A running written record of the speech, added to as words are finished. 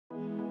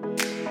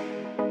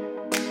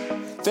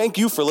Thank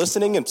you for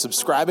listening and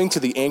subscribing to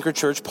the Anchor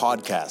Church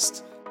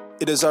podcast.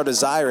 It is our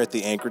desire at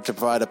the Anchor to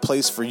provide a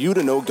place for you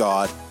to know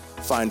God,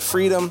 find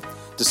freedom,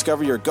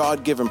 discover your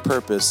God-given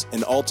purpose,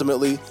 and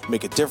ultimately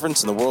make a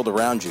difference in the world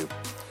around you.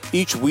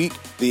 Each week,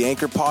 the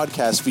Anchor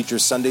podcast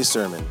features Sunday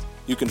sermon.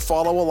 You can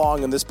follow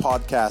along in this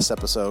podcast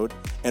episode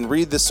and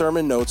read the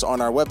sermon notes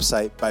on our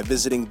website by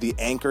visiting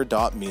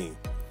theanchor.me.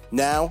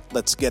 Now,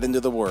 let's get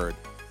into the Word.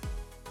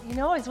 You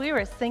know, as we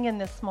were singing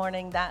this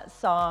morning, that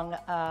song,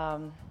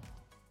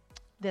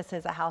 This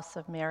is a House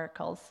of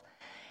Miracles,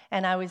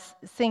 and I was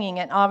singing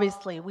it,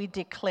 obviously we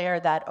declare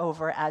that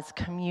over as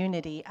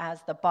community,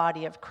 as the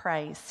body of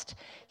Christ.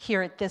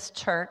 Here at this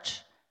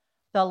church,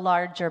 the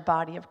larger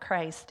body of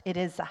Christ, it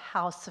is a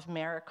house of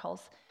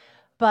miracles.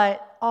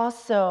 But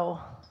also,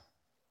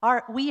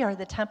 we are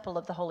the temple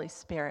of the Holy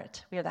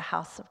Spirit. We are the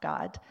house of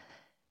God.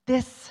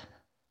 This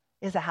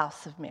is a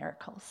house of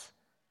miracles.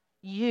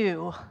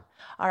 You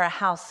are a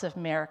house of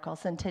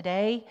miracles. And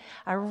today,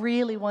 I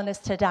really want us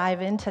to dive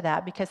into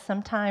that because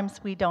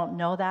sometimes we don't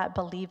know that,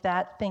 believe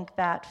that, think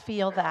that,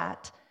 feel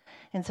that.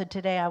 And so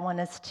today, I want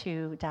us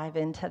to dive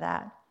into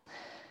that.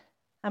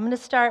 I'm going to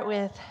start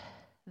with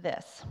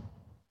this.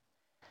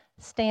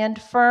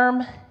 Stand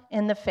firm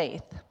in the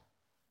faith.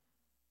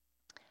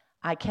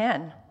 I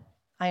can.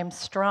 I am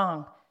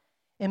strong,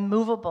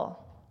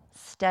 immovable,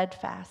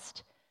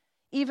 steadfast.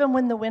 Even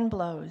when the wind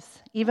blows,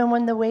 even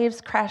when the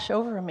waves crash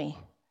over me.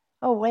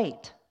 Oh,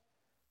 wait,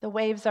 the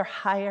waves are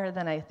higher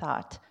than I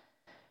thought.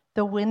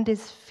 The wind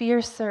is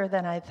fiercer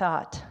than I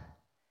thought.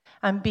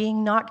 I'm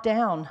being knocked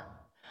down.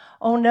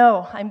 Oh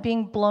no, I'm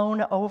being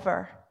blown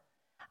over.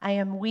 I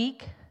am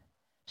weak,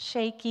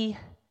 shaky,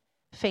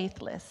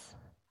 faithless.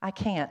 I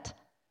can't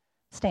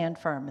stand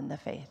firm in the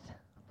faith.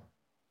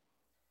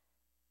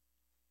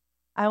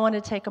 I want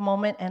to take a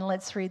moment and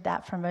let's read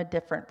that from a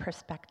different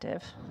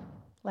perspective.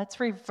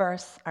 Let's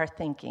reverse our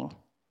thinking.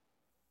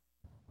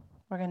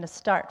 We're going to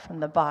start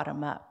from the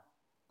bottom up.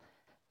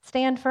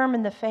 Stand firm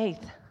in the faith.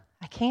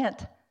 I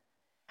can't.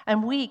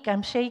 I'm weak.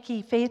 I'm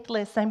shaky,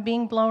 faithless. I'm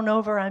being blown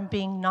over. I'm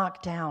being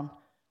knocked down.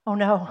 Oh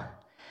no.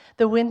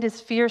 The wind is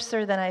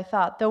fiercer than I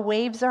thought. The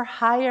waves are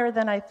higher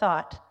than I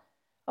thought.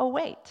 Oh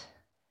wait.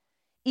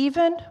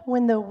 Even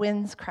when the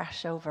winds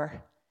crash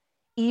over,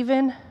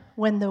 even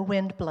when the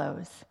wind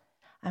blows,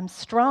 I'm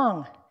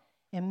strong,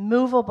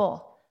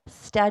 immovable,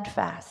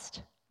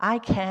 steadfast. I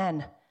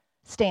can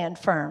stand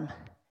firm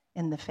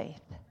in the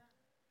faith.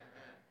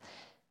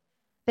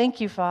 Thank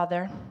you,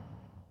 Father,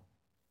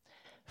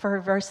 for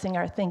reversing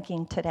our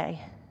thinking today.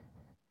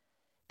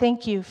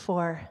 Thank you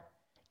for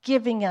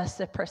giving us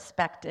a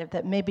perspective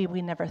that maybe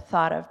we never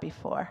thought of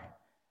before.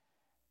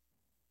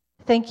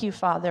 Thank you,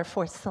 Father,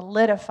 for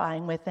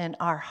solidifying within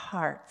our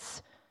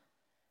hearts,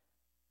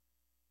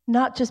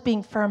 not just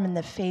being firm in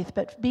the faith,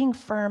 but being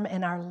firm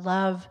in our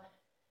love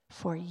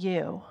for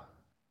you,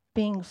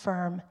 being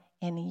firm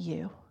in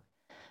you.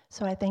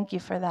 So I thank you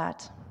for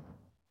that.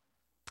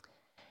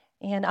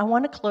 And I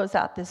want to close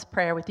out this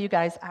prayer with you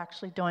guys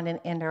actually doing an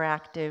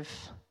interactive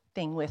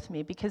thing with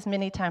me, because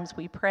many times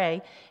we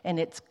pray and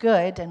it's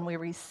good and we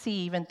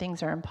receive and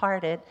things are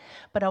imparted,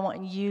 but I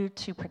want you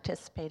to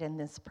participate in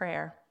this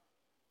prayer.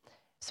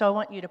 So I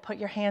want you to put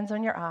your hands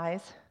on your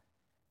eyes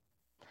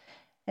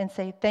and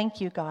say, thank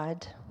you,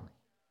 God.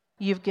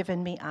 You've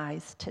given me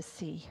eyes to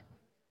see.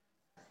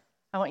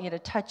 I want you to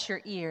touch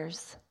your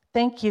ears.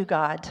 Thank you,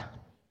 God.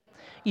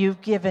 You've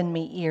given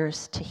me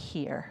ears to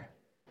hear.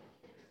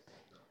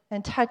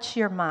 And touch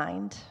your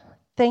mind.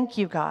 Thank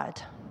you, God.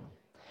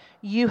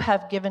 You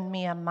have given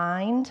me a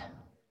mind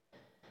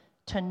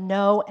to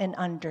know and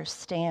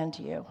understand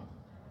you.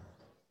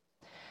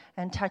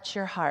 And touch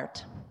your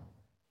heart.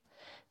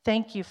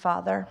 Thank you,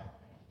 Father.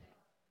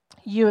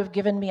 You have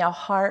given me a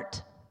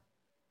heart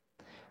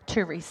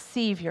to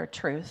receive your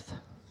truth,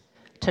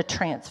 to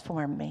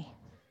transform me.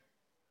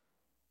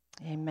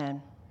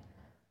 Amen.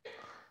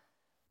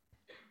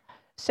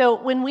 So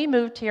when we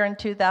moved here in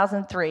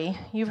 2003,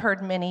 you've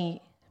heard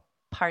many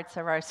parts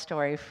of our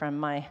story from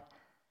my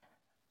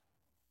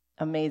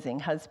amazing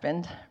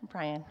husband,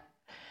 Brian,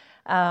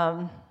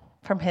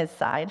 from his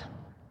side.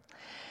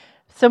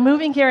 So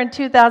moving here in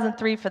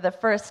 2003 for the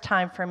first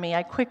time for me,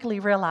 I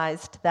quickly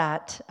realized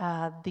that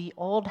the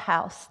old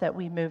house that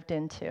we moved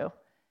into,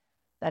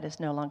 that is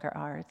no longer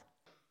ours,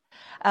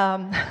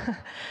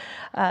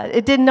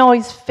 it didn't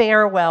always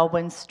fare well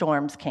when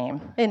storms came.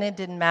 And it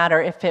didn't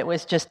matter if it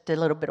was just a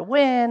little bit of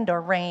wind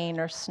or rain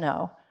or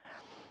snow.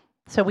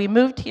 So we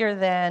moved here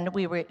then.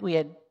 We were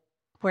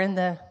in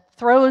the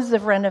throes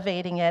of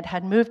renovating it,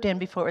 had moved in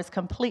before it was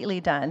completely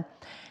done.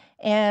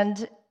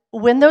 And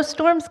when those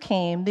storms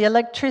came, the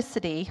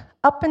electricity,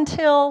 up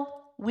until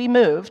we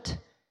moved,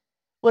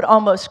 would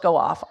almost go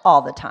off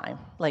all the time.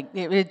 Like,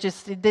 it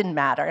didn't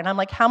matter. And I'm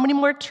like, how many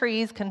more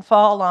trees can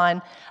fall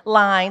on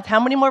lines? How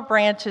many more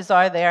branches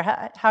are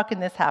there? How can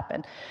this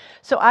happen?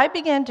 So I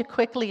began to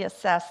quickly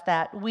assess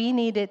that we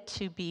needed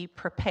to be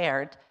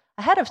prepared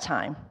ahead of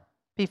time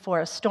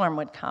before a storm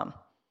would come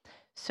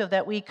so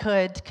that we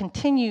could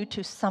continue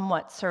to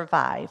somewhat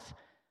survive.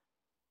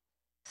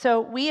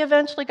 So we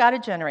eventually got a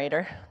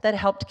generator that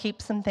helped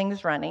keep some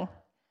things running.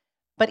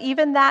 But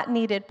even that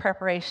needed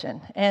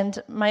preparation. And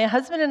my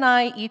husband and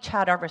I each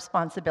had our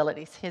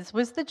responsibilities. His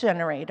was the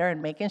generator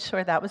and making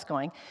sure that was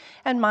going.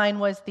 And mine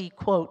was the,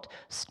 quote,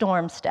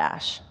 storm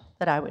stash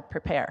that I would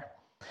prepare.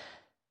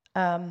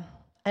 And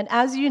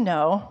as you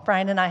know,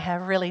 Brian and I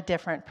have really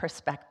different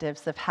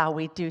perspectives of how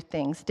we do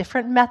things,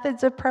 different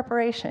methods of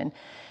preparation.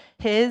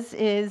 His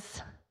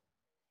is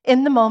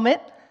in the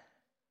moment.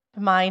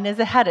 Mine is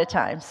ahead of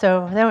time.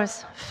 So there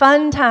was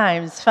fun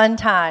times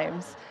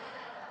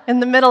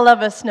in the middle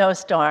of a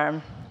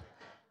snowstorm,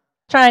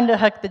 trying to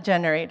hook the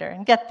generator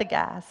and get the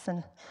gas.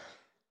 And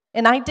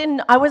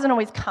I wasn't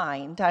always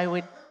kind. I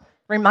would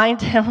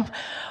remind him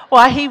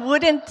why he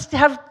wouldn't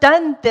have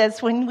done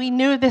this when we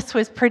knew this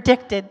was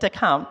predicted to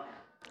come.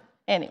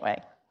 Anyway,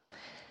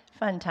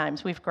 fun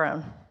times. We've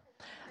grown.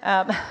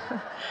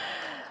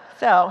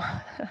 So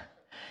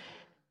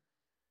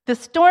the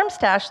storm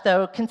stash,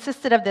 though,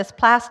 consisted of this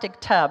plastic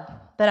tub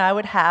that I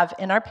would have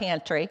in our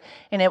pantry,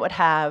 and it would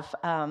have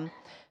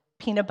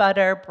peanut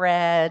butter,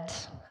 bread.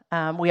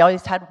 We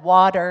always had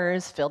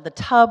waters, filled the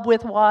tub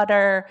with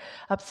water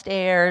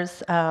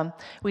upstairs.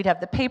 We'd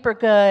have the paper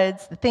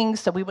goods, the things,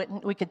 so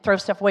we could throw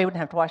stuff away, we wouldn't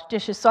have to wash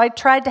dishes. So I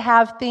tried to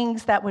have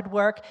things that would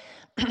work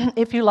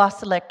if you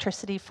lost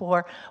electricity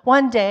for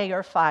 1 day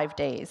or 5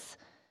 days.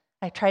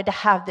 I tried to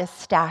have this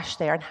stash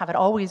there and have it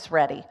always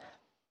ready.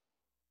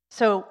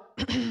 So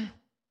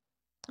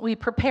we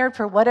prepared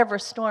for whatever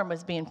storm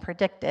was being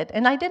predicted,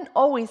 and I didn't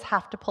always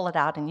have to pull it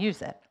out and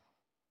use it.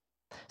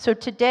 So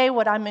today,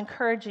 what I'm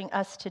encouraging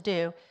us to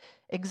do,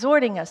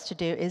 exhorting us to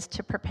do, is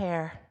to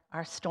prepare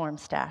our storm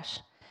stash.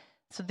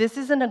 So this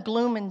isn't a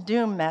gloom and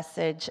doom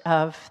message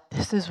of,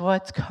 this is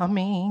what's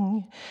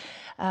coming.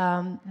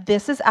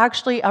 This is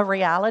actually a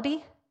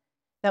reality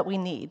that we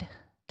need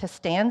to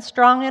stand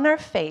strong in our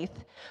faith,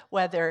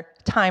 whether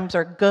times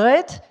are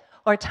good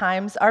or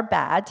times are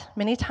bad.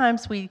 Many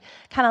times we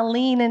kind of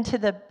lean into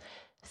the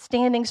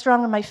standing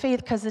strong in my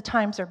faith because the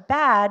times are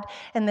bad,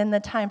 and then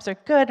the times are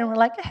good, and we're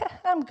like,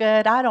 I'm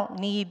good, I don't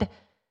need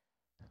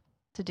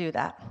to do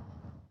that.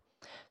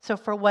 So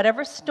for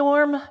whatever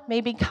storm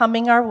may be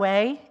coming our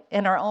way,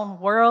 in our own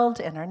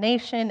world, in our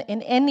nation,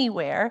 in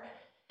anywhere,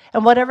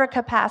 and whatever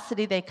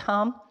capacity they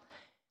come,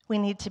 we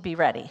need to be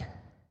ready.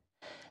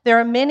 There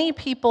are many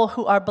people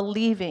who are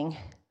believing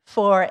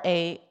for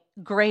a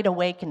great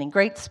awakening,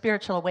 great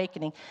spiritual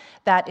awakening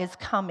that is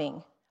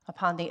coming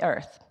upon the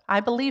earth.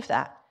 I believe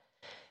that.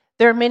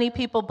 There are many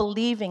people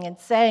believing and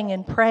saying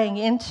and praying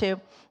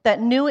into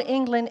that New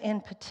England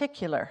in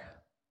particular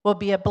will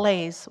be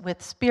ablaze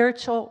with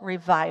spiritual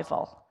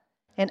revival.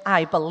 And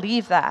I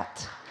believe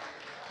that.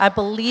 I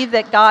believe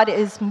that God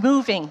is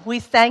moving. We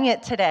sang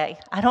it today.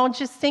 I don't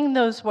just sing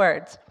those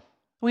words.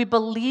 We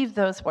believe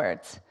those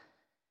words.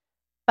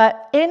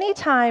 But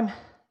anytime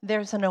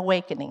there's an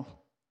awakening,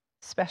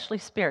 especially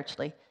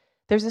spiritually,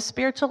 there's a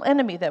spiritual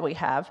enemy that we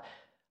have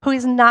who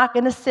is not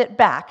going to sit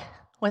back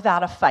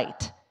without a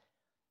fight.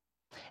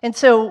 And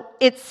so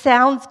it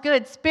sounds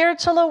good,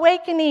 spiritual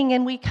awakening,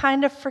 and we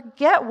kind of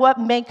forget what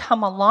may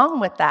come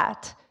along with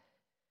that.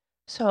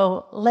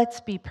 So let's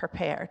be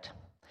prepared.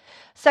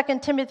 2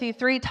 Timothy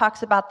 3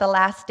 talks about the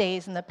last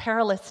days and the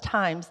perilous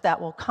times that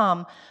will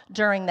come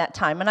during that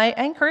time. And I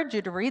encourage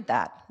you to read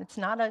that. It's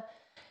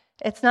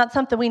not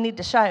something we need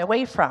to shy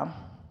away from.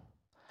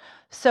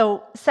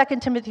 So 2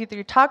 Timothy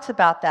 3 talks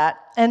about that.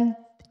 And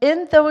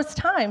in those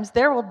times,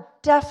 there will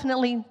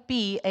definitely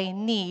be a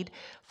need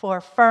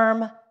for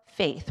firm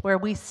faith, where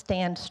we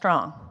stand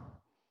strong.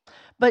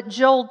 But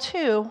Joel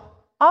 2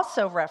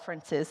 also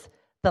references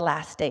the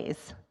last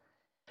days,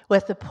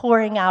 with the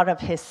pouring out of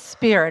his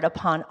Spirit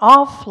upon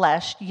all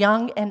flesh,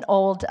 young and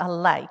old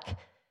alike.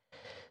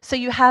 So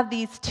you have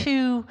these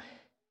two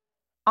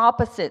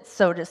opposites,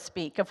 so to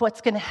speak, of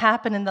what's going to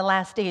happen in the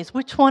last days.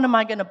 Which one am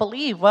I going to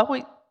believe?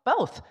 Well,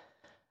 both.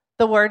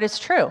 The word is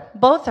true.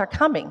 Both are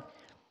coming.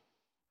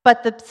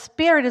 But the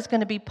Spirit is going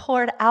to be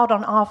poured out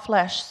on all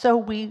flesh, so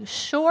we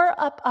shore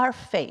up our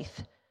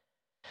faith.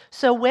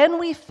 So when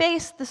we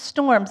face the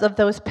storms of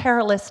those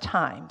perilous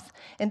times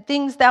and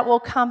things that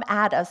will come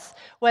at us,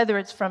 whether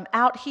it's from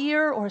out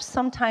here or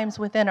sometimes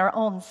within our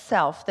own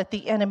self that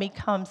the enemy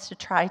comes to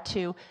try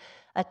to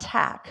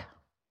attack,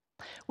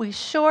 we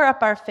shore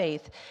up our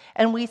faith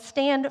and we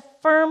stand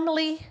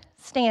firmly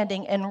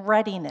standing in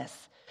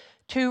readiness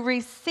to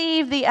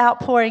receive the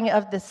outpouring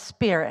of the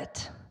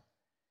Spirit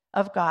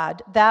of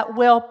God that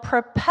will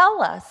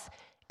propel us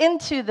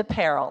into the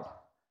peril,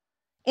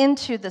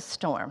 into the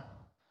storm.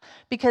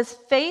 Because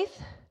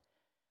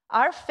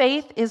our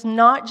faith is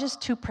not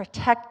just to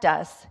protect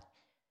us,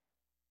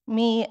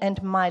 me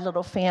and my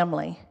little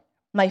family.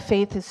 My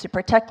faith is to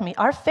protect me.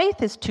 Our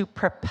faith is to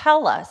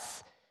propel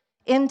us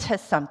into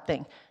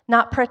something,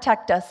 not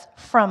protect us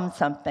from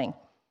something.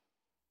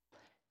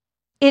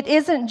 It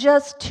isn't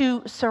just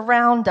to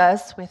surround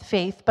us with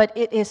faith, but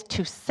it is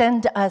to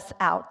send us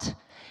out.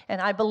 And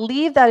I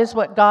believe that is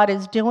what God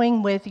is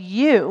doing with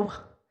you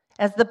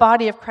as the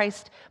body of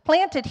Christ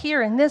planted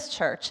here in this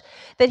church,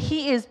 that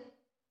he is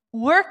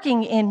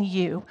working in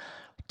you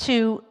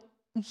to,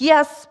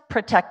 yes,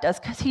 protect us,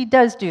 because he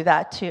does do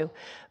that too.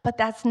 But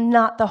that's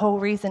not the whole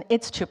reason.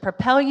 It's to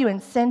propel you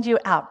and send you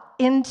out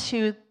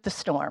into the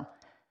storm.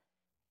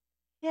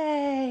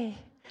 Yay.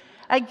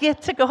 I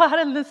get to go out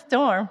in the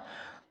storm.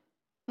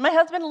 My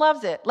husband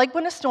loves it. Like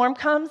when a storm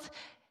comes,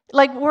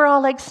 like we're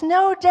all like,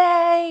 snow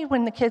day,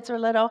 when the kids are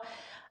little.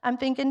 I'm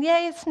thinking,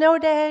 yay, snow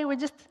day. We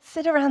just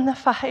sit around the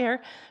fire.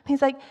 And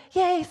he's like,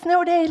 yay,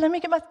 snow day. Let me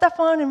get my stuff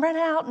on and run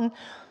out and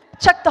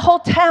check the whole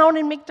town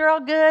and make sure they're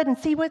all good and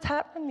see what's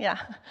happening. Yeah.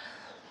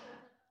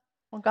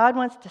 Well, God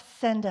wants to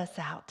send us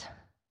out.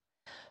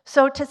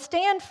 So to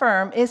stand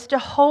firm is to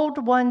hold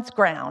one's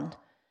ground,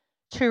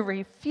 to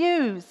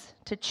refuse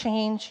to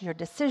change your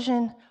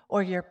decision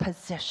or your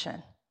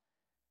position.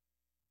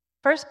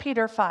 1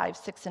 Peter 5,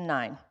 6, and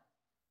 9.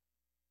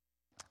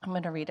 I'm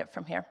going to read it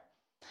from here.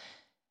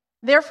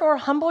 Therefore,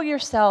 humble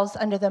yourselves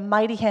under the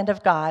mighty hand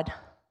of God.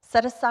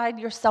 Set aside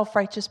your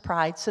self-righteous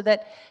pride so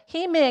that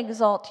he may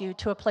exalt you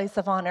to a place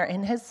of honor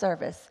in his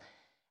service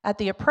at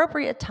the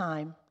appropriate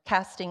time,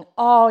 casting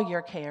all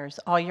your cares,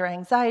 all your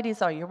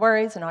anxieties, all your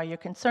worries, and all your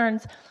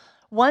concerns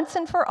once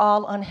and for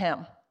all on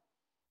him.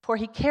 For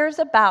he cares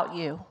about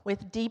you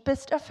with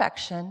deepest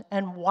affection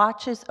and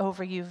watches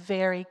over you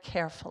very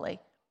carefully.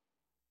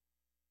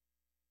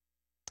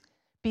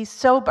 Be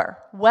sober,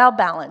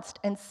 well-balanced,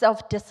 and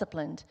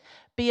self-disciplined.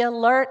 Be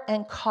alert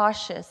and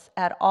cautious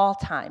at all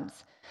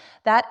times.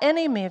 That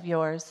enemy of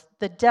yours,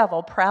 the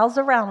devil, prowls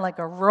around like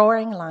a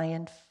roaring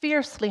lion,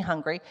 fiercely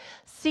hungry,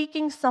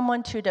 seeking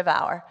someone to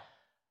devour.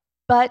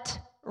 But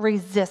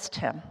resist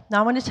him. Now,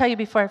 I want to tell you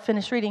before I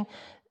finish reading,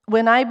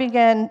 when I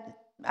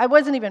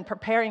wasn't even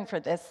preparing for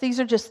this. These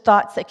are just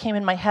thoughts that came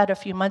in my head a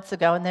few months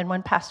ago. And then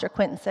when Pastor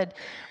Quentin said,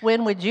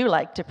 when would you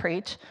like to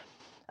preach?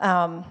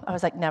 I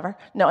was like, never.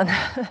 No,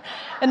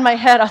 in my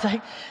head, I was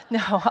like,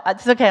 no,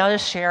 it's okay. I'll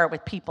just share it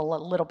with people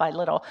little by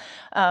little.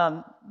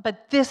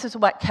 But this is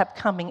what kept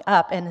coming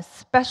up, and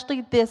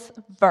especially this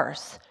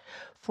verse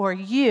for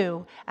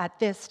you at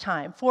this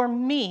time, for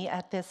me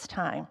at this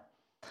time.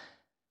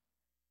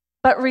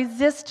 But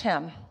resist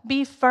him.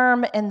 Be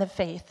firm in the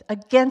faith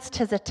against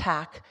his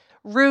attack,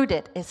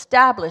 rooted,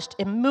 established,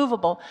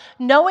 immovable,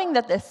 knowing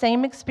that the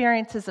same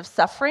experiences of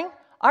suffering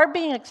are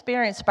being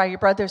experienced by your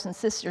brothers and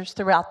sisters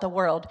throughout the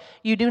world.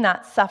 You do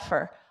not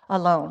suffer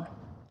alone.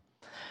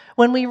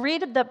 When we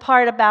read the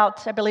part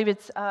about, I believe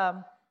it's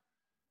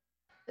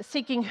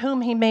seeking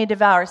whom he may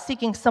devour,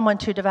 seeking someone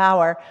to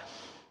devour,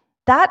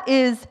 that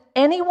is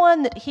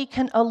anyone that he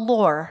can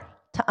allure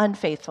to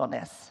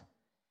unfaithfulness.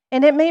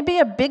 And it may be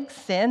a big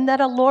sin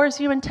that allures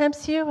you and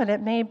tempts you, and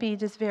it may be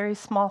just very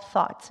small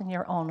thoughts in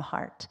your own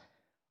heart.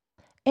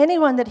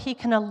 Anyone that he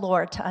can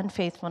allure to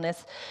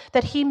unfaithfulness,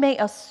 that he may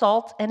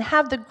assault and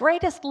have the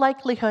greatest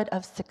likelihood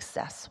of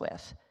success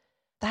with.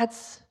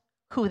 That's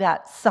who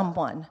that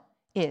someone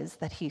is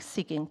that he's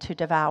seeking to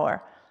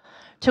devour.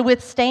 To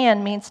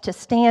withstand means to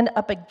stand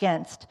up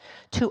against,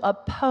 to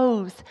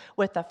oppose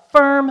with a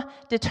firm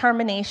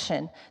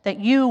determination that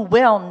you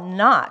will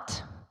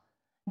not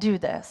do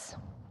this.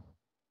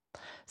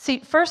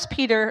 See, 1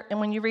 Peter, and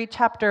when you read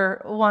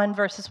chapter 1,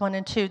 verses 1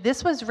 and 2,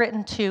 this was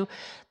written to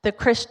the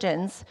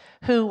Christians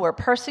who were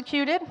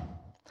persecuted,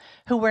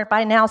 who were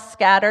by now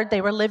scattered. They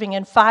were living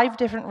in 5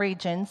 different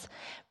regions,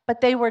 but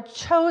they were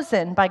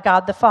chosen by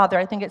God the Father,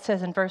 I think it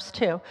says in verse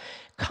 2,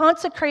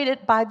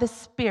 consecrated by the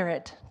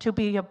Spirit to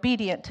be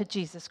obedient to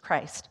Jesus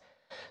Christ.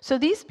 So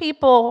these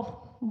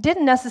people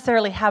didn't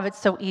necessarily have it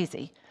so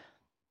easy.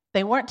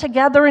 They weren't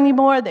together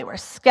anymore. They were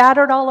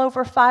scattered all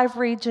over 5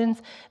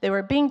 regions. They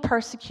were being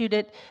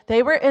persecuted.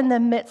 They were in the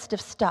midst of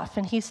stuff.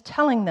 And he's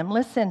telling them,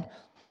 listen,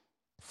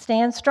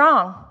 stand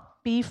strong.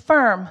 Be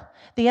firm.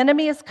 The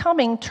enemy is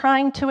coming,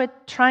 trying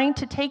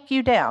to take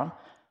you down.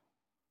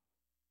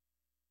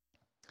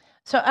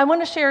 So I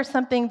want to share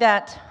something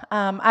that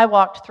I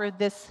walked through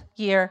this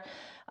year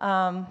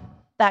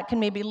that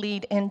can maybe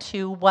lead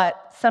into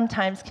what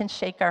sometimes can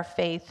shake our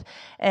faith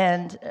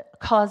and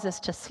cause us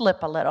to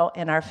slip a little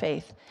in our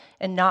faith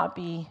and not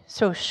be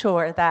so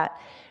sure that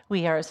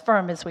we are as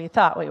firm as we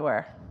thought we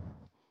were.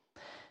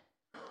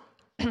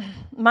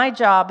 My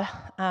job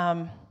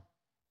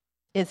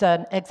is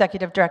an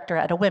executive director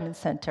at a women's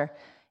center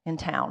in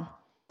town.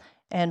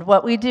 And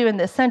what we do in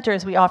this center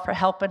is we offer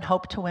help and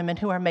hope to women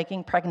who are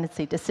making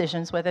pregnancy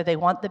decisions, whether they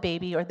want the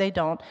baby or they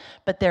don't,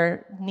 but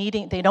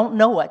they don't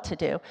know what to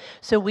do.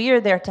 So we are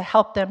there to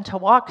help them, to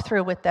walk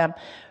through with them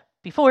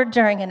before,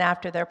 during, and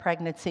after their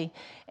pregnancy.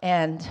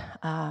 And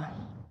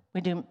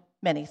we do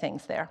many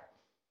things there.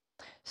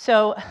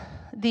 So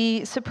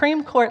the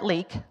Supreme Court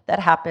leak that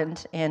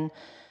happened in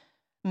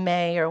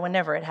May or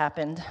whenever it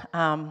happened,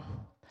 and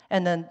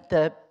then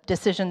the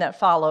decision that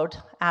followed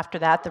after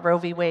that, the Roe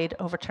v. Wade,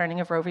 overturning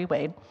of Roe v.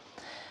 Wade,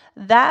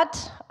 that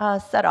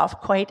set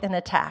off quite an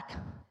attack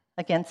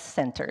against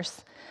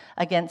centers,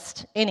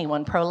 against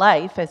anyone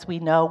pro-life, as we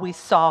know, we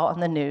saw on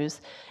the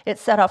news. It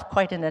set off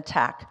quite an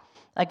attack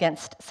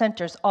against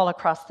centers all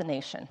across the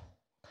nation.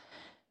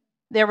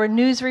 There were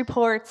news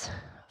reports,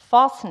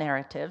 false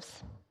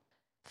narratives,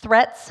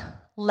 threats,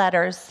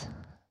 letters,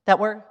 that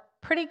were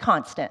pretty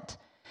constant.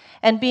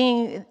 And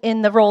being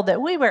in the role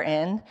that we were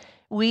in,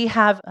 we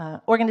have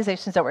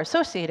organizations that we're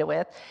associated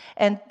with.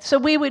 And so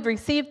we would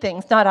receive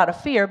things not out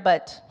of fear,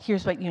 but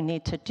here's what you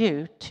need to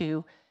do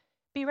to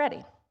be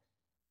ready.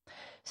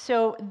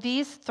 So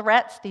these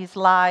threats, these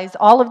lies,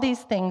 all of these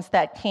things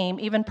that came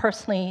even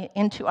personally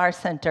into our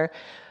center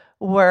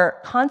were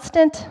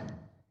constant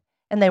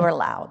and they were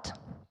loud.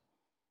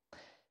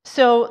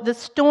 So the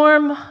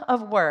storm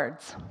of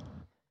words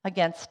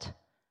against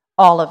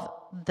all of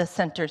the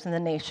centers in the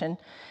nation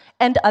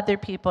and other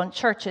people and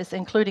churches,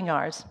 including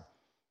ours,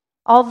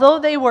 although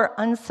they were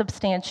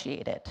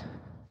unsubstantiated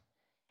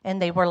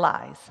and they were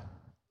lies,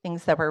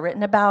 things that were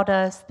written about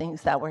us,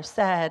 things that were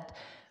said,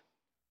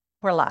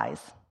 were lies.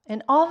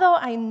 And although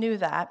I knew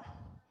that,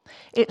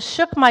 it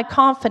shook my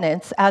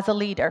confidence as a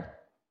leader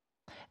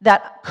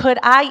that could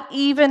I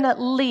even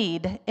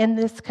lead in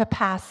this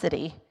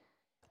capacity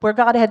where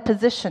God had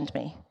positioned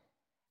me?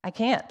 I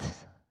can't.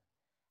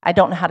 I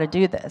don't know how to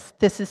do this.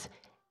 This is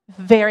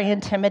very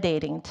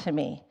intimidating to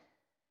me.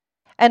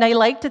 And I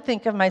like to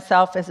think of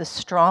myself as a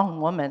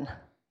strong woman,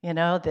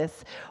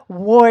 this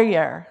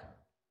warrior.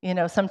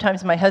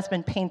 Sometimes my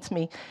husband paints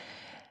me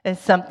as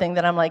something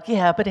that I'm like,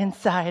 yeah, but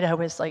inside I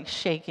was like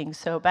shaking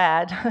so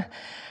bad.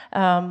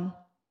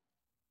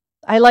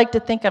 I like to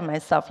think of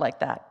myself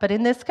like that. But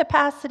in this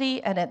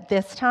capacity and at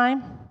this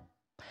time,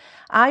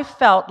 I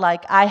felt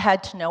like I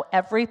had to know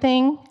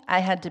everything. I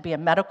had to be a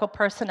medical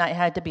person. I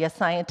had to be a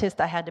scientist.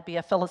 I had to be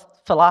a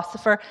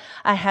philosopher.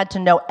 I had to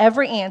know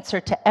every answer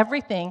to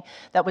everything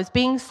that was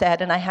being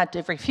said, and I had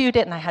to refute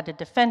it, and I had to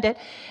defend it,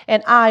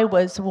 and I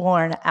was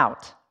worn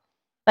out.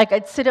 Like,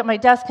 I'd sit at my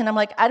desk, and I'm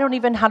like, I don't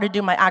even know how to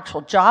do my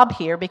actual job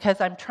here because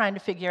I'm trying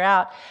to figure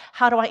out,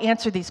 how do I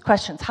answer these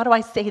questions? How do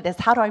I say this?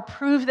 How do I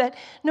prove that?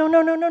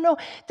 No.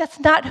 That's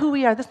not who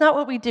we are. That's not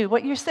what we do.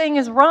 What you're saying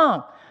is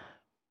wrong.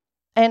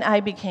 And I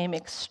became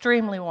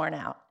extremely worn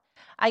out.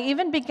 I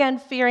even began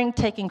fearing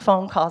taking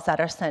phone calls at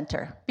our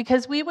center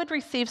because we would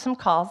receive some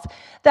calls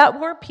that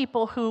were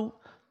people who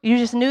you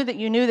just knew that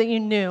you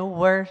knew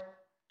were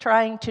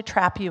trying to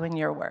trap you in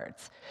your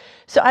words.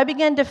 So I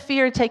began to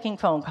fear taking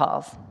phone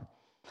calls.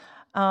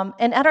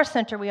 And at our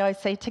center, we always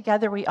say,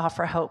 together we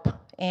offer hope.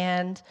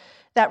 And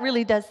that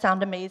really does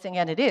sound amazing,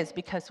 and it is,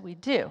 because we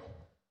do.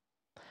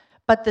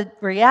 But the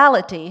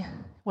reality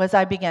was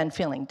I began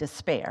feeling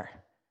despair.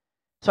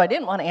 So I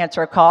didn't want to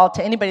answer a call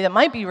to anybody that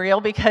might be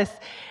real because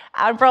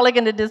I'm probably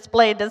going to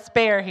display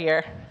despair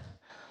here.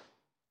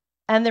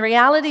 And the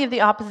reality of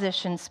the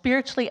opposition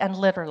spiritually and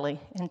literally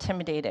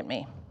intimidated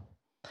me.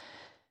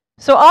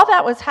 So all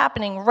that was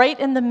happening right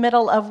in the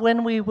middle of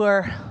when we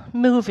were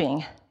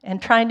moving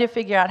and trying to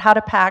figure out how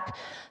to pack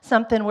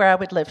something where I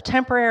would live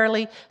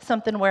temporarily,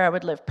 something where I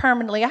would live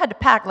permanently. I had to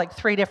pack like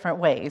 3 different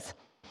ways.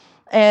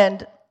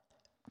 And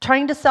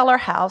trying to sell our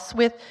house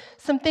with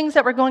some things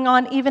that were going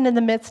on even in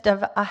the midst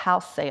of a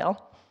house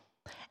sale.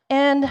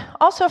 And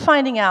also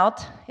finding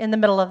out in the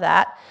middle of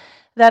that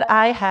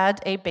I had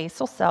a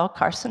basal cell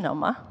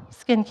carcinoma,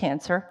 skin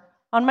cancer,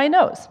 on my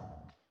nose.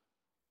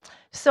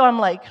 So I'm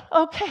like,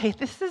 okay,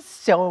 this is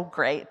so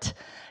great.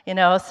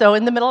 So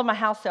in the middle of my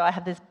house sale, I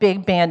had this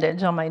big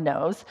bandage on my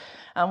nose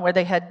where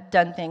they had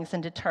done things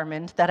and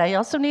determined that I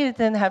also needed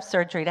to have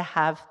surgery to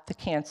have the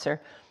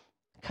cancer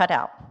cut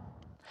out.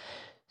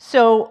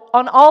 So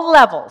on all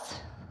levels,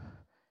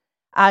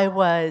 I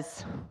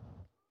was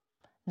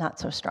not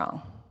so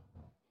strong.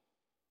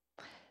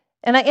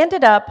 And I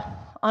ended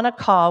up on a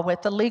call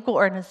with the legal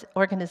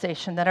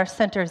organization that our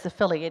center is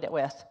affiliated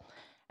with.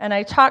 And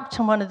I talked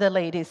to one of the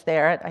ladies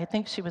there. I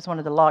think she was one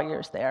of the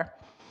lawyers there,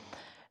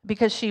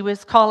 because she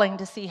was calling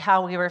to see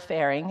how we were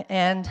faring.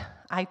 And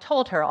I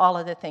told her all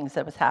of the things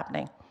that was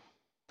happening.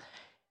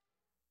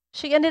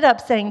 She ended up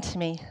saying to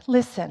me,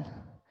 listen,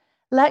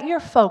 let your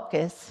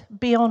focus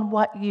be on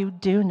what you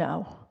do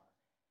know,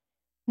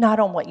 not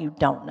on what you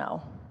don't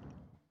know.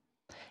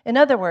 In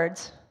other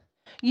words,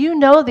 you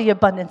know the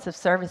abundance of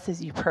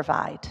services you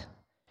provide.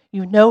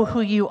 You know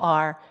who you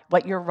are,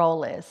 what your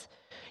role is.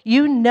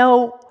 You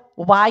know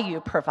why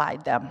you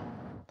provide them.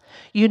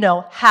 You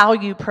know how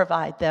you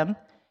provide them,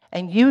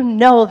 and you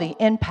know the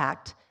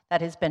impact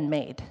that has been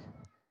made.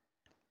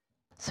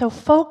 So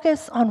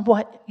focus on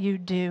what you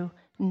do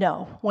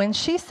know. When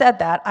she said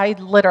that, I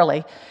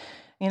literally,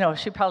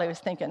 she probably was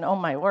thinking, oh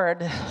my word,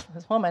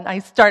 this woman. I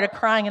started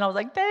crying and I was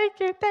like, thank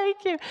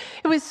you.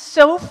 It was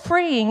so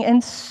freeing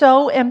and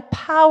so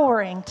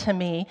empowering to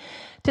me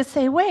to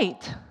say,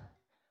 wait,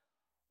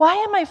 why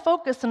am I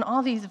focused on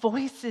all these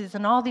voices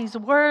and all these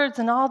words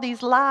and all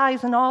these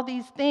lies and all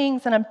these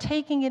things, and I'm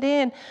taking it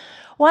in?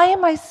 Why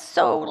am I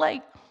so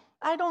like,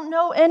 I don't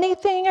know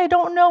anything?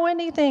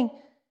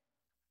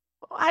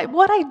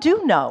 What I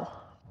do know.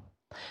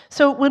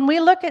 So when we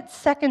look at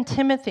 2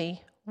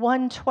 Timothy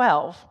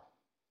 1:12,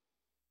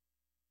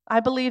 I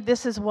believe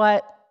this is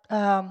what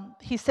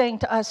he's saying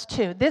to us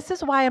too. This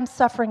is why I'm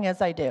suffering as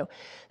I do.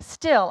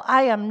 Still,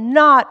 I am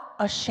not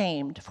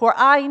ashamed, for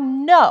I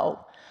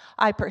know,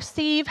 I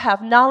perceive,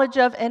 have knowledge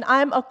of, and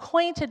I'm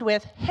acquainted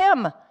with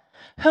him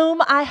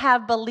whom I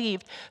have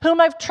believed, whom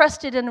I've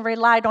trusted and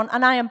relied on,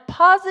 and I am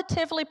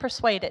positively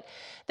persuaded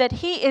that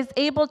he is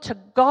able to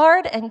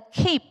guard and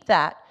keep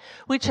that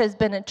which has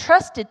been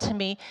entrusted to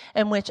me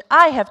and which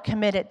I have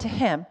committed to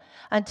him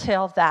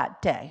until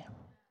that day.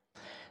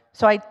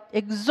 So I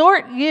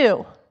exhort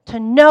you to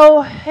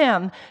know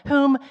him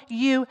whom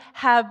you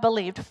have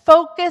believed.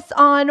 Focus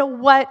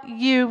on what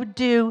you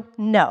do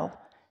know.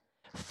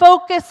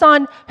 Focus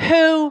on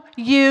who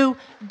you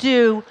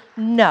do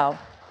know.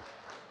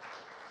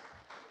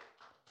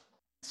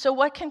 So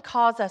what can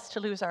cause us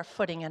to lose our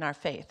footing in our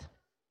faith?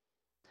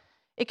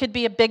 It could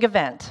be a big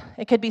event.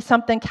 It could be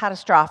something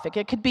catastrophic.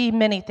 It could be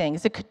many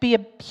things. It could be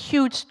a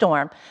huge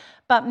storm.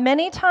 But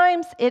many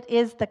times it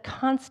is the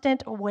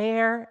constant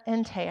wear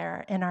and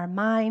tear in our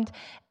mind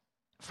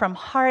from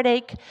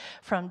heartache,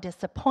 from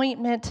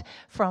disappointment,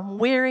 from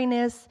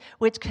weariness,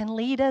 which can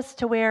lead us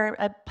to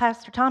where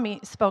Pastor Tommy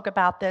spoke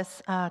about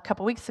this a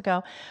couple weeks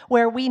ago,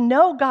 where we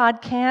know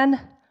God can,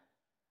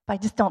 but I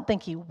just don't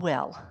think he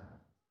will,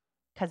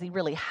 because he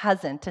really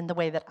hasn't in the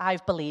way that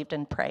I've believed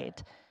and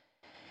prayed.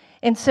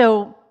 And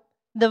so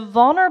the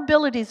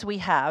vulnerabilities we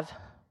have,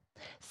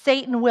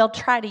 Satan will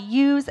try to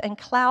use and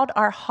cloud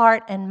our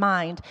heart and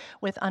mind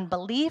with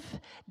unbelief,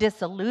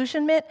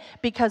 disillusionment,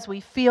 because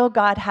we feel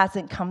God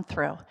hasn't come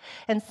through.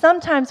 And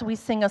sometimes we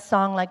sing a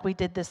song like we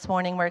did this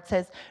morning where it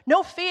says,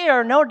 no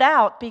fear, no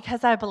doubt,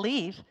 because I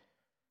believe.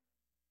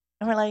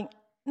 And we're like,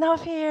 no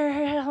fear,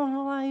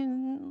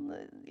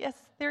 yes,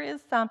 there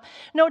is some.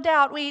 No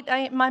doubt,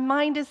 my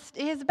mind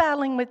is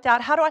battling with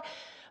doubt.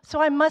 So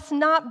I must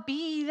not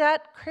be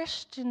that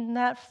Christian,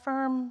 that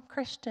firm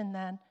Christian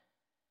then.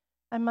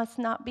 I must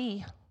not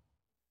be.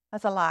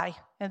 That's a lie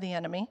of the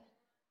enemy.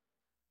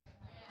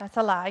 That's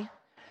a lie.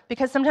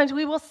 Because sometimes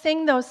we will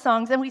sing those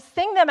songs, and we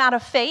sing them out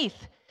of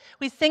faith.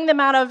 We sing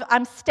them out of,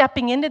 I'm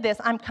stepping into this.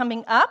 I'm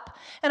coming up,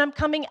 and I'm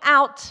coming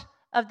out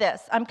of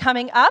this. I'm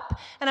coming up,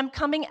 and I'm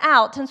coming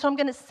out. And so I'm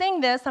going to sing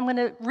this. I'm going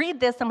to read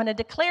this. I'm going to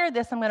declare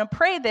this. I'm going to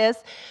pray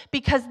this,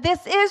 because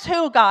this is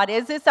who God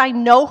is. I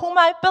know whom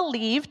I've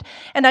believed,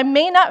 and I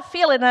may not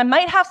feel it, and I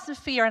might have some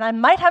fear, and I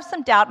might have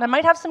some doubt, and I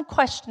might have some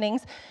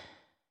questionings,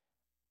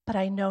 but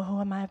I know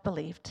whom I have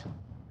believed.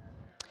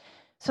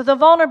 So the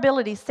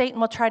vulnerability Satan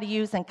will try to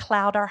use and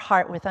cloud our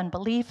heart with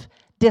unbelief,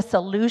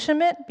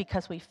 disillusionment,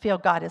 because we feel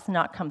God has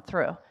not come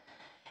through.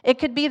 It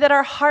could be that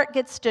our heart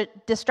gets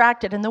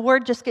distracted and the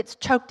word just gets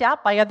choked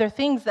out by other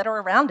things that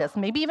are around us,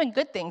 maybe even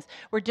good things.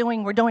 We're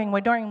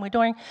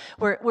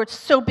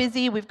so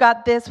busy, we've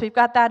got this, we've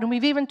got that, and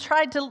we've even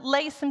tried to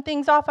lay some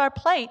things off our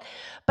plate,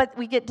 but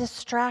we get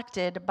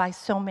distracted by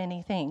so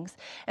many things,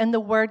 and the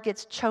word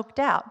gets choked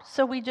out.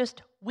 So we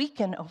just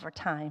weaken over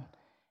time,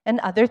 and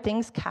other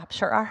things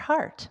capture our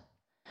heart.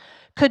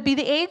 Could be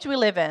the age we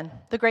live in,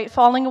 the great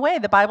falling away.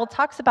 The Bible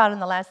talks about in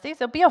the last days,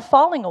 there'll be a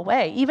falling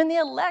away. Even the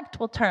elect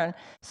will turn.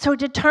 So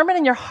determine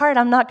in your heart,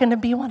 I'm not going to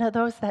be one of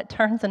those that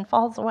turns and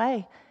falls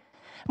away.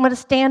 I'm going to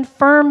stand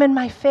firm in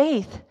my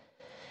faith.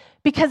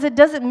 Because it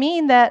doesn't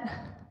mean that,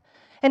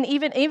 and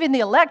even the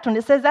elect, when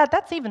it says that,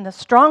 that's even the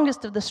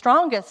strongest of the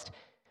strongest.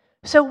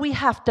 So we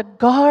have to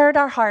guard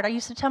our heart. I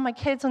used to tell my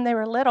kids when they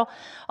were little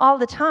all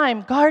the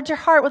time, guard your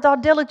heart with all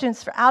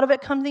diligence, for out of it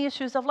come the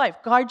issues of life.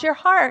 Guard your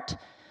heart.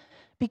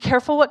 Be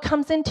careful what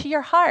comes into your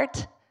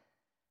heart.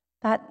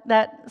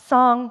 That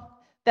song,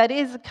 that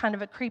is kind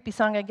of a creepy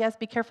song, I guess.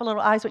 Be careful,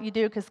 little eyes, what you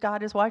do, because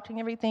God is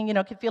watching everything. You know,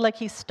 it can feel like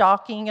he's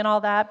stalking and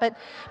all that, but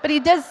he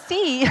does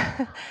see.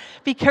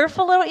 Be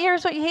careful, little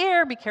ears, what you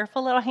hear. Be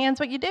careful, little hands,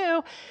 what you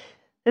do.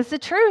 It's the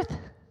truth.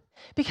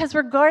 Because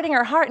we're guarding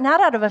our heart, not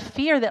out of a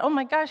fear that, oh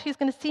my gosh, he's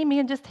going to see me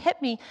and just hit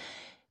me.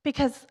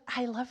 Because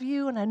I love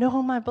you and I know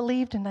whom I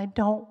believed and I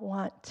don't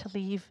want to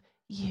leave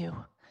you.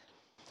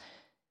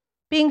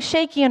 Being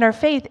shaky in our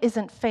faith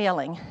isn't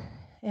failing.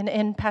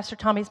 In Pastor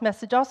Tommy's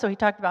message also, he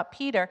talked about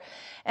Peter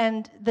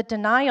and the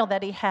denial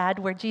that he had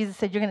where Jesus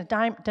said, you're going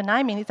to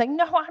deny me. And he's like,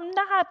 no, I'm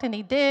not. And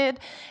he did.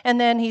 And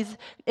then he's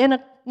in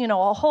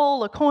a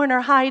hole, a corner,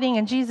 hiding,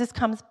 and Jesus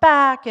comes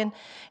back, and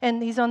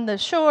he's on the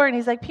shore, and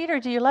he's like, Peter,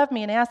 do you love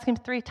me? And he asked him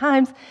 3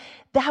 times.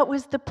 That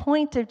was the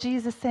point of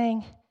Jesus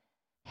saying,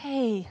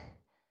 hey,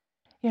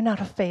 you're not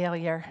a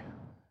failure.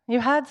 You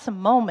had some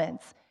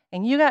moments,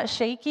 and you got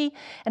shaky,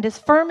 and as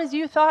firm as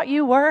you thought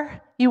you were,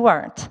 you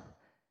weren't.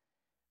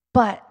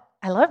 But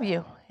I love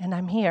you, and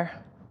I'm here.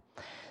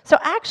 So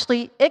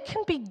actually, it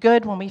can be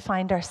good when we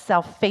find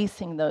ourselves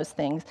facing those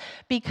things,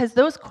 because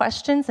those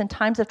questions in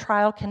times of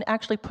trial can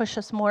actually push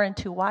us more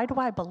into, why do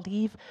I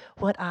believe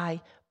what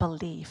I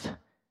believe?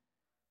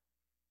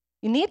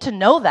 You need to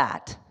know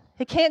that.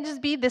 It can't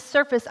just be this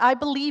surface, I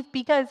believe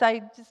because I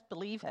just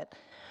believe it.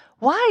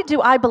 Why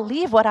do I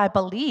believe what I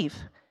believe?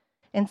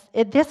 And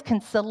this can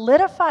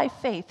solidify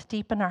faith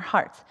deep in our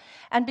hearts.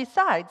 And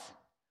besides,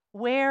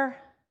 where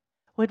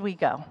would we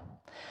go?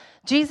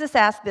 Jesus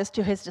asked this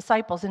to his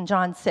disciples in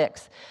John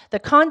 6. The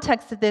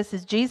context of this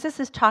is Jesus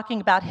is talking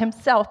about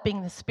himself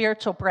being the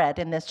spiritual bread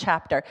in this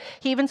chapter.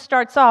 He even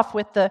starts off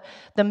with the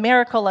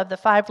miracle of the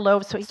 5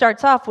 loaves. So he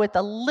starts off with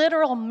a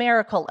literal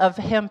miracle of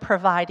him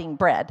providing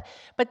bread.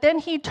 But then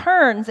he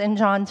turns in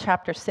John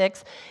chapter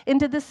 6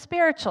 into the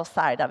spiritual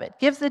side of it,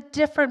 gives a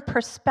different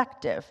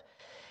perspective.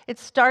 It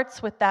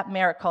starts with that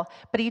miracle,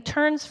 but he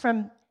turns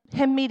from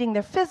him meeting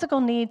their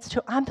physical needs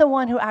to, I'm the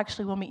one who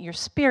actually will meet your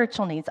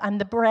spiritual needs. I'm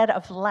the bread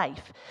of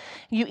life.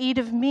 You eat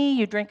of me,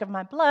 you drink of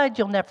my blood,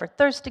 you'll never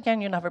thirst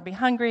again, you'll never be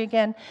hungry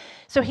again.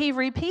 So he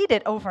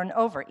repeated over and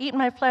over, eat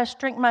my flesh,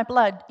 drink my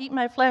blood, eat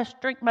my flesh,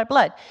 drink my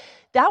blood.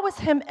 That was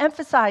him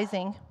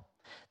emphasizing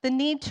the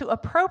need to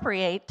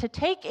appropriate, to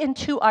take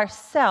into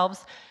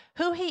ourselves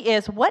who he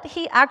is, what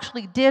he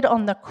actually did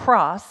on the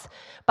cross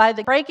by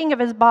the breaking of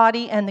his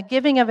body and the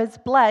giving of his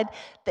blood,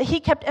 that he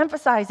kept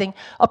emphasizing,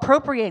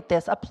 appropriate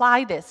this,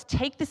 apply this,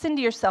 take this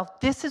into yourself.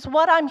 This is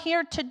what I'm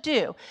here to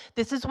do.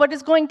 This is what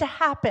is going to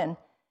happen.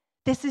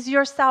 This is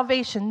your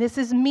salvation. This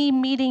is me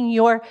meeting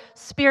your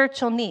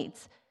spiritual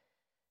needs.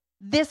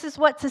 This is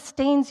what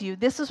sustains you.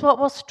 This is what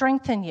will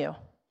strengthen you.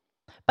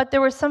 But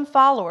there were some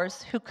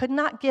followers who could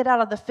not get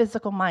out of the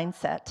physical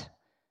mindset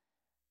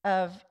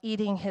of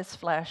eating his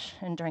flesh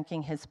and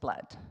drinking his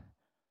blood.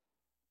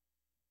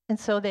 And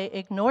so they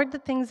ignored the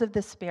things of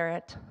the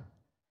Spirit,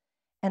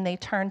 and they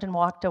turned and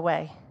walked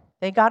away.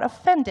 They got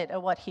offended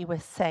at what he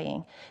was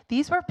saying.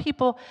 These were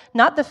people,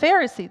 not the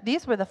Pharisees,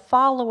 these were the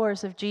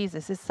followers of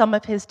Jesus, as some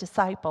of his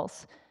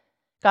disciples.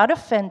 Got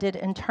offended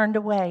and turned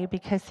away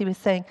because he was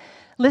saying,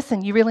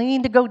 listen, you really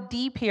need to go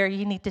deep here.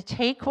 You need to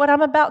take what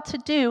I'm about to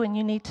do, and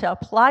you need to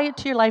apply it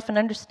to your life and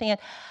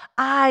understand,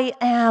 I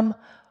am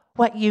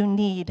what you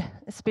need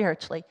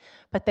spiritually.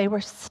 But they were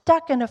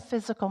stuck in a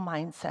physical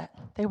mindset.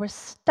 They were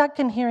stuck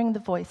in hearing the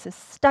voices,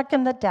 stuck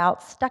in the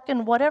doubts, stuck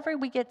in whatever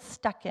we get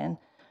stuck in.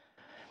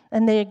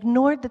 And they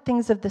ignored the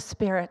things of the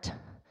Spirit,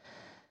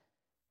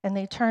 and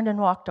they turned and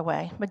walked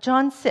away. But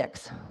John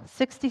 6,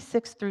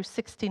 66 through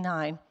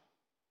 69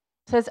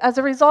 says, as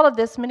a result of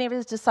this, many of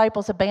his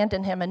disciples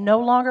abandoned him and no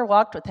longer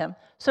walked with him.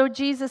 So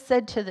Jesus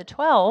said to the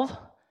 12,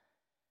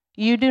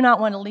 you do not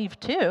want to leave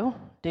too,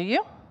 do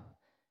you?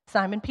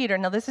 Simon Peter.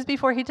 Now, this is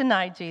before he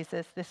denied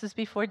Jesus. This is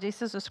before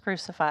Jesus was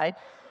crucified.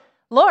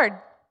 Lord,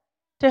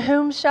 to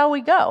whom shall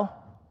we go?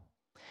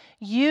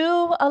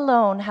 You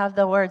alone have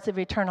the words of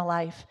eternal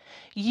life.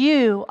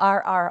 You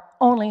are our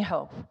only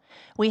hope.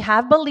 We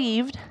have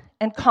believed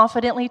and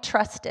confidently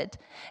trusted.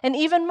 And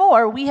even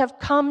more, we have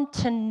come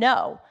to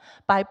know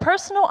by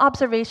personal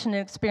observation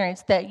and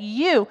experience that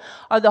you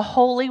are the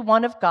Holy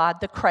One of God,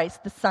 the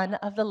Christ, the Son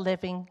of the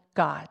living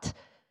God.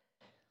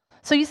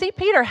 So you see,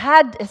 Peter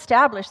had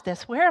established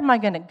this. Where am I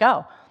going to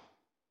go?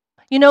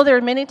 You know, there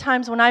are many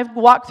times when I've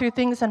walked through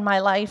things in my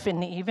life,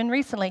 and even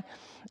recently,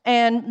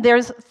 and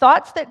there's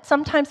thoughts that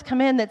sometimes come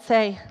in that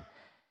say,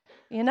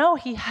 you know,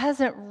 he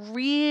hasn't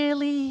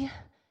really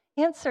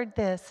answered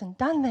this and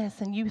done this,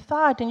 and you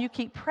thought, and you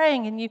keep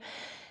praying, and you,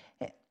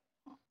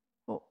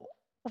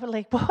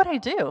 like, what would I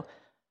do?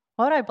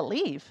 What would I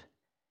believe?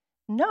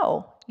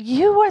 No,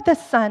 you are the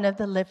Son of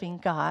the living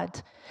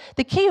God.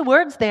 The key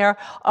words there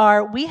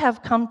are, we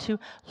have come to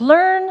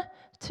learn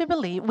to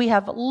believe. We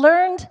have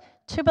learned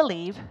to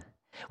believe,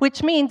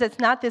 which means it's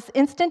not this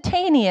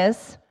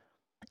instantaneous.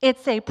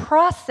 It's a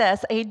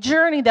process, a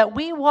journey that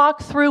we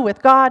walk through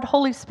with God,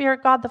 Holy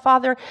Spirit, God the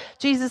Father,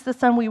 Jesus the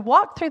Son. We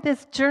walk through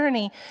this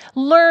journey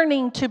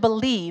learning to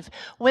believe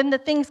when the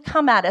things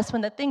come at us,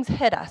 when the things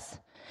hit us.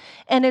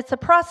 And it's a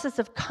process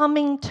of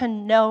coming to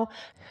know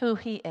who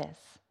he is.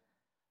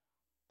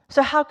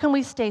 So how can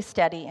we stay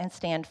steady and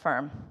stand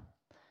firm?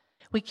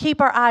 We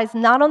keep our eyes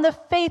not on the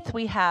faith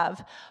we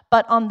have,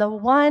 but on the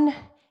one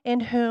in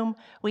whom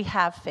we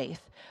have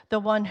faith. The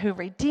one who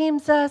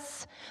redeems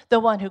us, the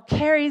one who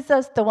carries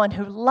us, the one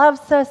who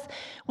loves us.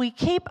 We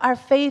keep our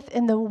faith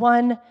in the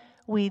one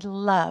we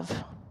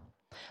love.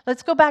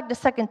 Let's go back to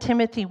 2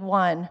 Timothy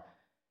 1,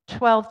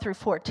 12 through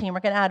 14. We're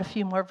going to add a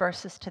few more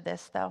verses to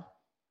this, though.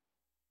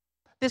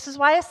 This is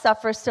why I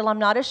suffer, still I'm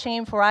not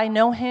ashamed, for I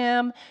know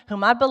him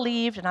whom I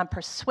believed, and I'm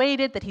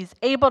persuaded that he's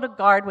able to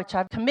guard, which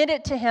I've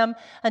committed to him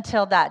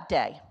until that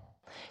day.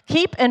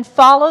 Keep and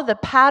follow the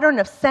pattern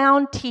of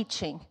sound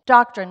teaching,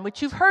 doctrine,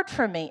 which you've heard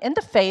from me, in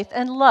the faith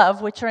and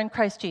love which are in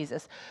Christ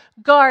Jesus.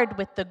 Guard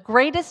with the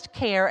greatest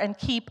care and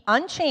keep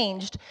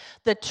unchanged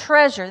the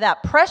treasure,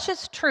 that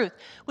precious truth,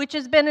 which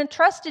has been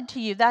entrusted to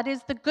you. That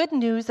is the good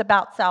news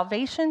about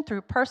salvation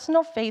through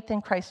personal faith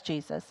in Christ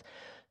Jesus,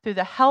 through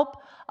the help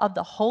of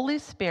the Holy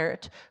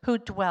Spirit who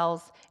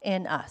dwells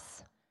in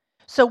us.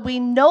 So we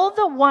know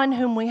the one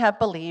whom we have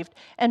believed,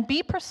 and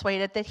be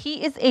persuaded that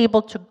he is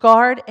able to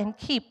guard and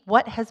keep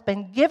what has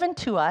been given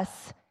to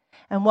us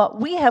and what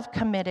we have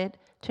committed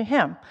to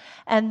him.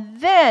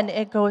 And then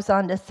it goes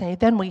on to say,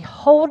 then we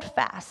hold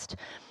fast.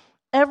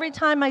 Every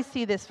time I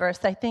see this verse,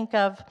 I think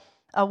of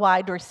a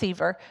wide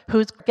receiver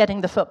who's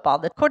getting the football.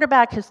 The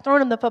quarterback has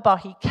thrown him the football.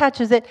 He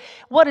catches it.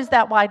 What does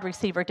that wide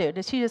receiver do?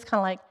 Does he just kind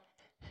of like,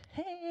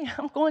 hey, okay,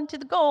 I'm going to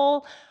the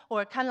goal,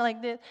 or kind of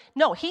like this.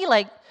 No,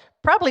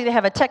 probably they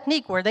have a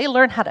technique where they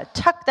learn how to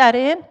tuck that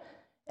in,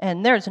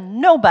 and there's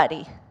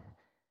nobody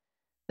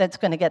that's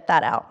going to get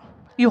that out.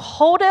 You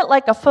hold it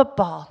like a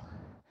football,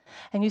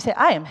 and you say,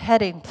 I am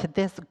heading to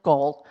this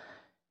goal.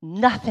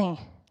 Nothing,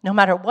 no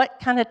matter what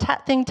kind of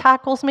thing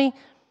tackles me,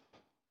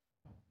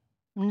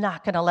 I'm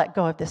not going to let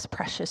go of this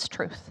precious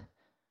truth.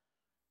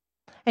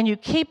 And you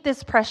keep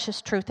this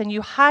precious truth, and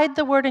you hide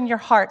the word in your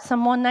heart.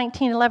 Psalm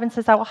 119:11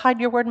 says, I will hide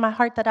your word in my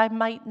heart that I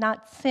might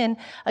not sin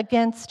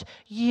against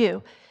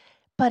you.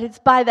 But it's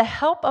by the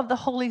help of the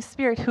Holy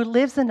Spirit who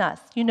lives in us.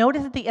 You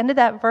notice at the end of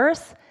that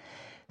verse?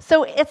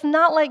 So it's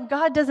not like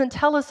God doesn't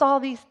tell us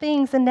all these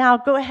things and now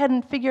go ahead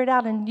and figure it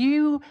out, and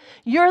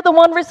you're the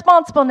one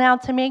responsible now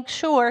to make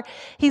sure.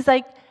 He's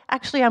like,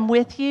 actually, I'm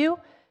with you.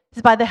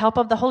 It's by the help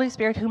of the Holy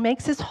Spirit who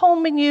makes his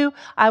home in you.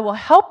 I will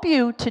help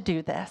you to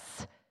do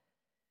this.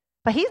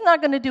 But he's not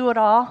going to do it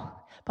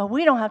all, but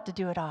we don't have to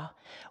do it all.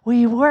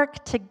 We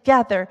work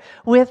together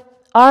with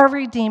our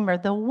Redeemer,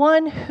 the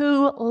one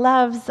who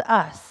loves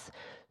us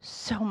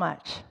so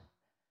much.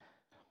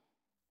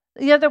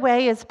 The other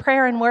way is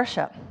prayer and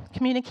worship,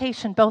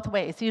 communication both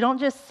ways. You don't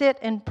just sit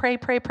and pray.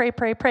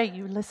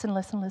 You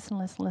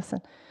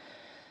listen.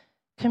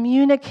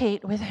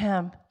 Communicate with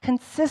him.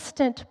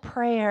 Consistent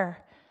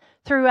prayer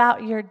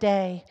throughout your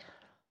day,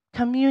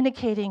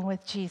 communicating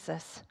with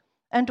Jesus.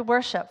 And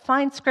worship.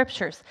 Find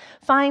scriptures.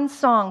 Find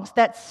songs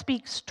that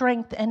speak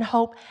strength and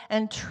hope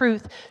and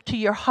truth to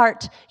your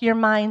heart, your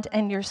mind,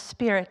 and your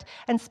spirit.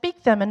 And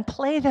speak them and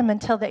play them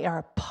until they are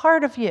a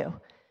part of you.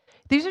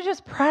 These are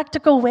just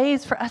practical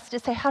ways for us to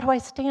say, how do I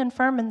stand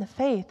firm in the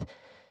faith?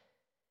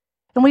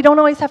 And we don't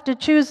always have to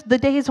choose the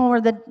days when we're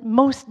the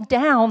most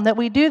down that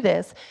we do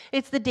this.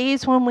 It's the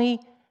days when we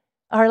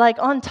are like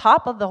on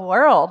top of the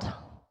world.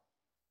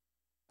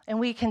 And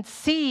we can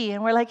see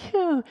and we're like,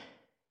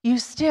 you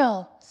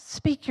still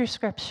speak your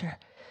scripture.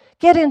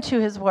 Get into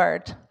his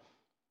word.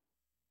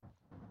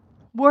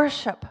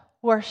 Worship.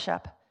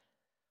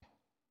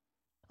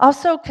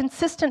 Also,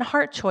 consistent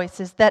heart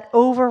choices that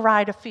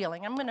override a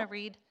feeling. I'm going to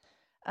read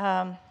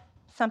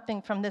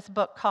something from this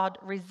book called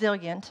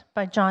Resilient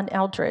by John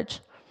Eldredge.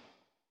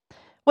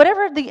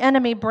 Whatever the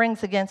enemy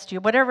brings against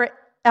you, whatever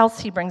else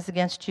he brings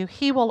against you,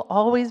 he will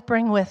always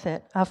bring with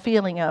it a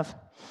feeling of,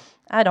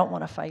 I don't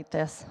want to fight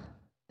this.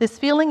 This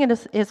feeling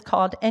is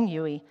called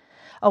ennui,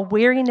 a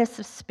weariness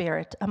of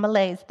spirit, a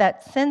malaise,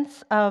 that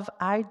sense of,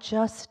 I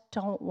just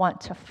don't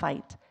want to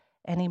fight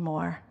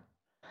anymore.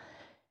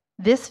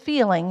 This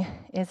feeling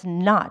is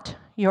not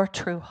your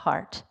true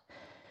heart.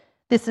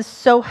 This is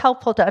so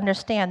helpful to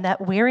understand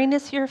that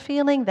weariness you're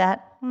feeling,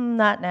 that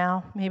not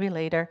now, maybe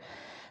later,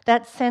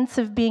 that sense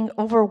of being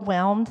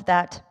overwhelmed,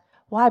 that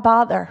why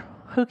bother?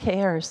 Who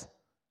cares?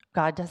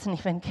 God doesn't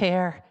even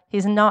care.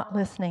 He's not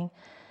listening.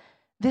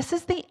 This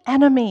is the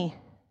enemy,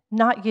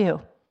 not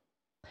you.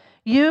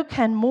 You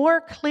can more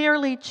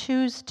clearly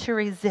choose to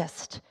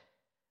resist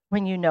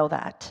when you know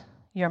that.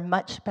 You're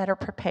much better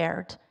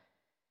prepared.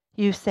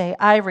 You say,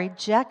 I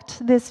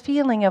reject this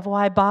feeling of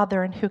why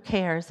bother and who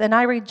cares. And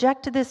I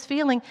reject this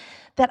feeling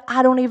that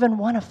I don't even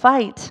want to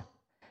fight.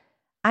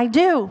 I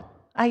do.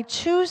 I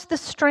choose the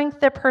strength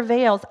that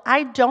prevails.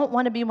 I don't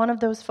want to be one of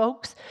those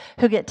folks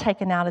who get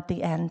taken out at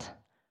the end.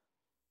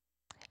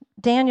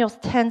 Daniel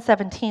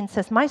 10:17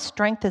 says, my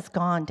strength is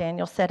gone,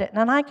 Daniel said it,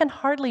 and I can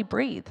hardly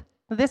breathe.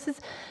 This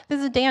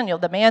is Daniel,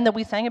 the man that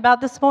we sang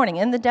about this morning,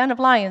 in the den of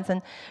lions,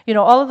 and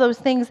all of those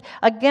things.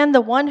 Again,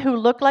 the one who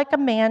looked like a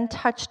man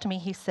touched me,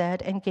 he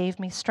said, and gave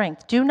me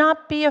strength. Do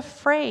not be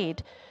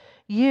afraid,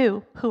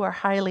 you who are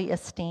highly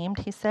esteemed,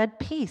 he said.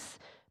 Peace,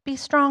 be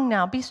strong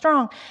now, be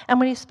strong. And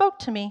when he spoke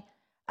to me,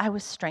 I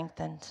was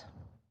strengthened.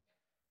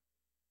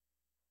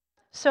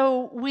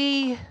 So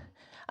we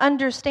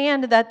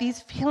understand that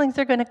these feelings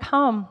are going to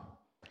come.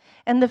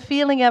 And the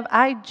feeling of,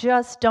 I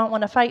just don't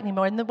want to fight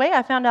anymore. And the way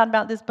I found out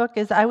about this book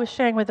is I was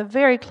sharing with a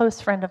very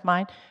close friend of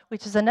mine,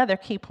 which is another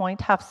key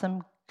point. Have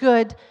some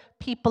good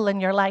people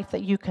in your life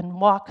that you can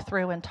walk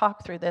through and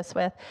talk through this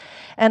with.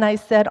 And I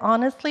said,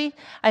 honestly,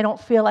 I don't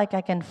feel like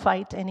I can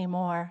fight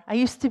anymore. I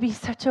used to be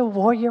such a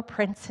warrior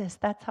princess.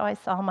 That's how I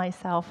saw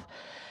myself.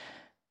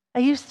 I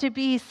used to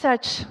be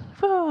such,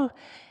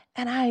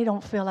 and I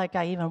don't feel like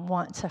I even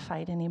want to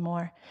fight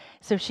anymore.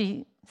 So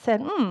she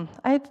said,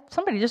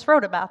 somebody just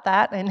wrote about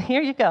that, and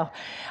here you go.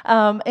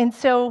 And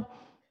so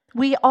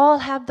we all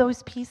have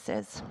those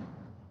pieces.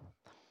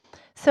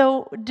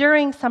 So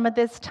during some of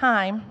this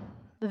time,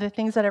 the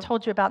things that I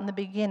told you about in the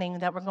beginning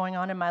that were going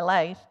on in my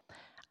life,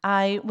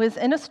 I was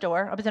in a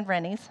store. I was in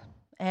Rennie's,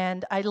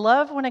 and I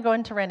love when I go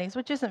into Rennie's,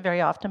 which isn't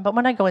very often, but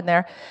when I go in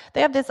there,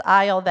 they have this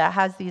aisle that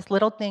has these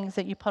little things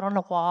that you put on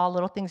a wall,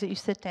 little things that you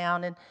sit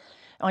down and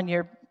on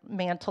your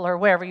mantle or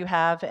wherever you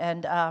have,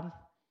 and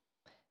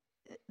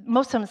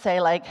most of them say,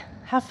 like,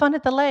 have fun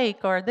at the lake,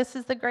 or this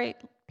is the great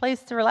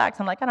place to relax.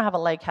 I'm like, I don't have a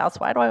lake house.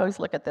 Why do I always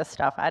look at this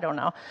stuff? I don't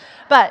know.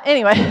 But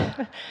anyway,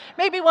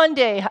 maybe one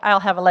day I'll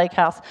have a lake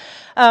house.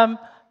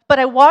 But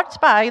I walked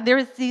by. There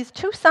was these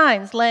two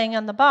signs laying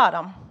on the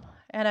bottom.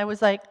 And I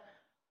was like,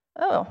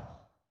 oh,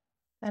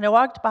 And I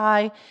walked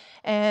by,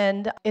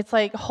 and it's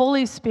like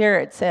Holy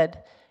Spirit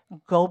said,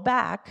 go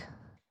back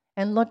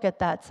and look at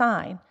that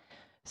sign.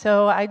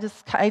 So I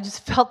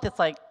just felt this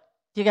like,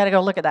 you got to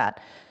go look at that.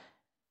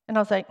 And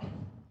I was like,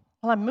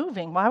 well, I'm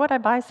moving. Why would I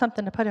buy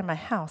something to put in my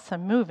house?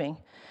 I'm moving.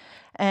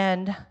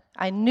 And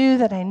I knew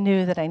that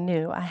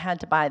I had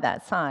to buy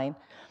that sign.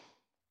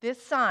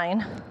 This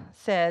sign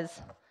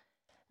says,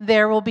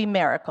 there will be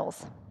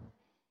miracles.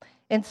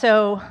 And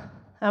so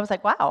I was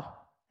like, wow,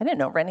 I didn't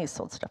know Rennie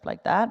sold stuff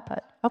like that,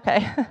 but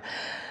okay.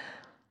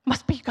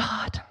 Must be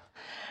God.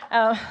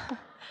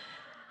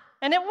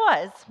 And it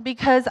was,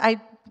 because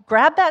I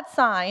grabbed that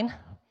sign,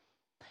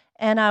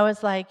 and I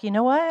was like, you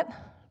know what?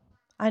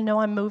 I know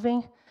I'm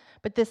moving,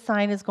 but this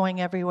sign is going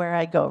everywhere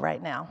I go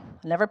right now.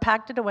 I never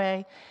packed it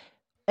away.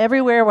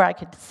 Everywhere where I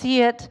could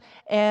see it,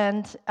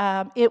 and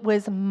it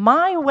was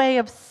my way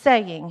of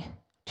saying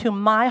to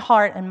my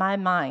heart and my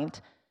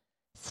mind,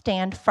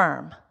 stand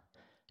firm.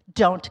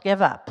 Don't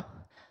give up.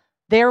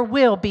 There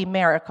will be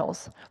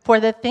miracles for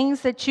the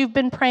things that you've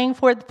been praying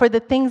for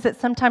the things that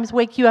sometimes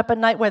wake you up at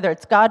night, whether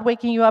it's God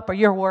waking you up or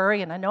your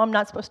worry. And I know I'm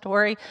not supposed to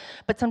worry,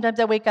 but sometimes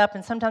I wake up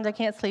and sometimes I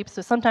can't sleep.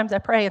 So sometimes I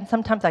pray and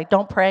sometimes I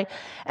don't pray.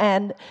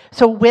 And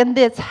so when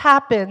this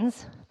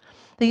happens,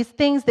 these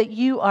things that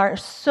you are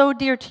so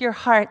dear to your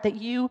heart that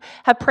you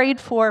have prayed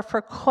for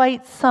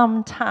quite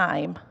some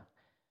time,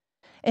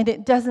 and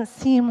it doesn't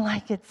seem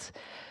like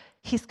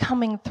he's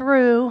coming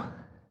through,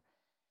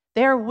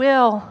 there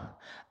will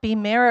be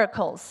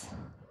miracles.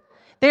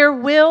 There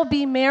will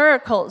be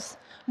miracles.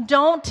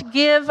 Don't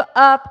give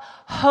up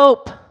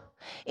hope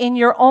in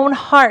your own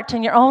heart,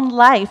 in your own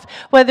life,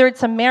 whether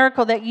it's a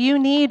miracle that you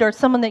need or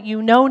someone that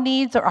you know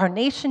needs or our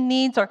nation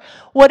needs or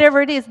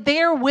whatever it is.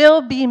 There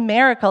will be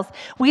miracles.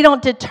 We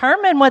don't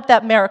determine what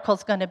that miracle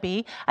is going to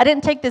be. I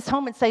didn't take this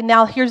home and say,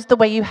 now here's the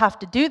way you have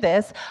to do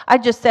this. I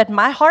just said,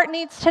 my heart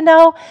needs to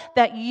know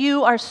that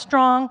you are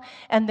strong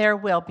and there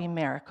will be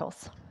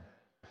miracles.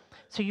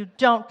 So you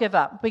don't give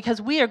up, because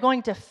we are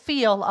going to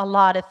feel a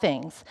lot of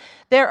things.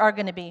 There are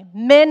going to be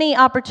many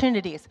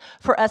opportunities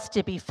for us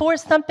to be for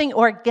something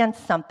or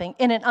against something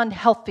in an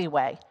unhealthy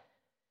way.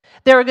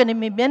 There are going to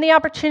be many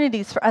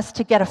opportunities for us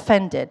to get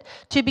offended,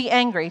 to be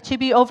angry, to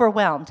be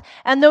overwhelmed.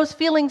 And those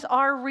feelings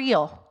are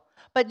real.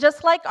 But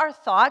just like our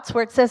thoughts,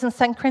 where it says in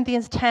 2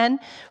 Corinthians 10,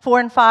 4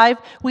 and 5,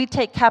 we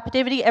take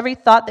captivity every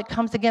thought that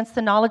comes against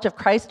the knowledge of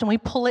Christ and we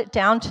pull it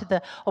down to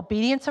the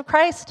obedience of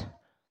Christ.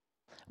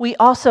 We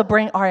also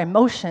bring our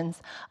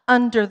emotions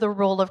under the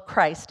rule of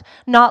Christ,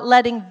 not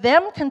letting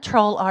them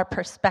control our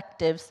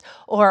perspectives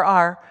or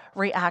our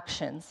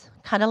reactions.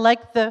 Kind of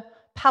like the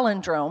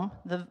palindrome,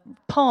 the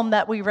poem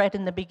that we read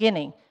in the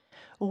beginning.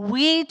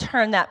 We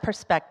turn that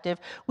perspective.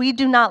 We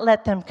do not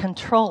let them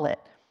control it.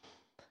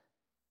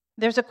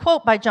 There's a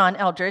quote by John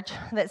Eldredge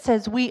that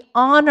says, we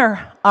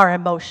honor our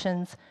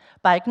emotions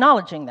by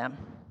acknowledging them.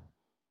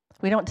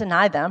 We don't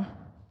deny them.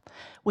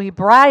 We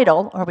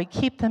bridle, or we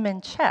keep them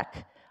in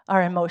check,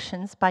 our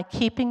emotions, by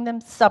keeping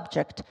them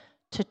subject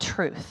to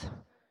truth.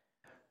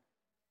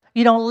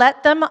 You don't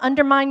let them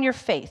undermine your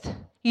faith.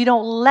 You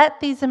don't let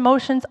these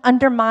emotions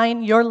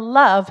undermine your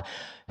love,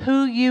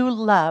 who you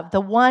love, the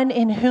one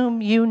in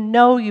whom you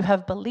know you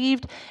have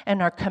believed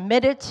and are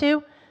committed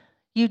to.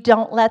 You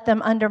don't let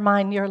them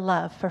undermine your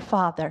love for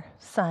Father,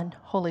 Son,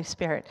 Holy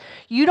Spirit.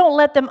 You don't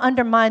let them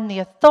undermine the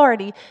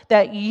authority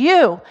that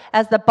you,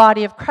 as the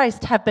body of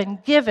Christ, have been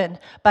given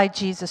by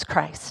Jesus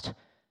Christ.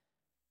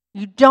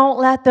 You don't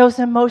let those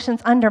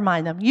emotions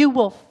undermine them. You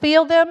will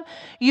feel them.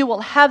 You will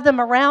have them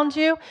around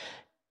you.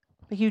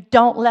 But you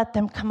don't let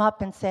them come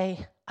up and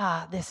say,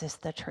 this is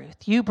the truth.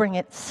 You bring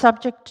it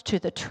subject to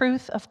the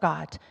truth of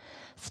God.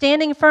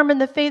 Standing firm in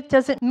the faith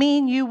doesn't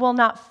mean you will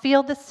not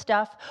feel this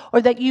stuff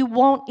or that you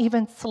won't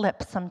even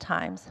slip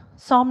sometimes.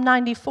 Psalm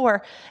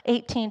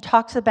 94:18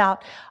 talks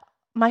about,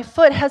 my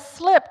foot has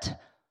slipped,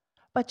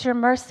 but your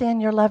mercy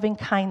and your loving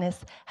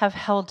kindness have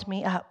held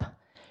me up.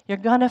 You're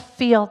going to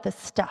feel this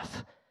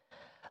stuff.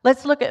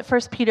 Let's look at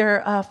 1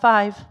 Peter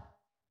 5:10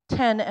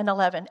 and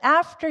 11.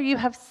 After you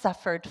have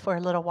suffered for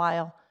a little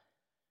while.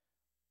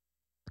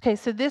 Okay,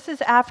 so this is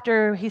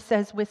after he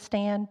says,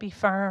 withstand, be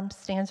firm,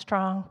 stand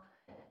strong.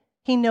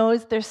 He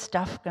knows there's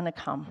stuff going to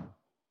come.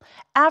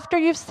 After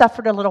you've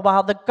suffered a little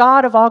while, the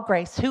God of all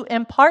grace, who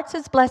imparts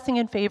his blessing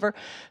and favor,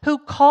 who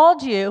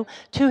called you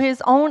to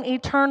his own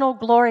eternal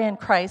glory in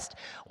Christ,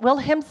 will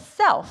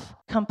himself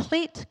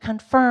complete,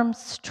 confirm,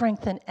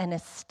 strengthen, and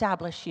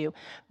establish you,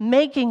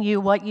 making you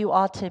what you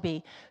ought to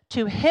be.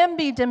 To him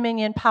be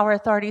dominion, power,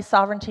 authority,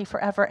 sovereignty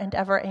forever and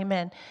ever.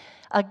 Amen.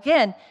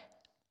 Again,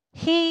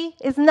 he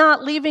is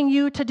not leaving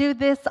you to do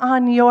this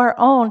on your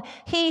own.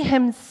 He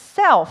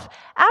himself,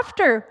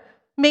 after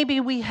maybe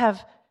we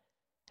have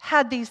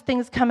had these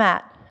things come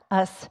at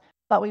us,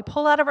 but we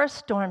pull out of our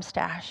storm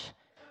stash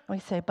and we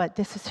say, but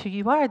this is who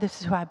you are. This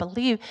is who I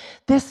believe.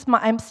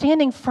 I'm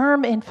standing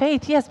firm in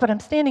faith, yes, but I'm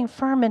standing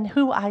firm in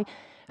who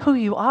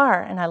you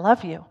are, and I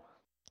love you.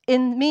 It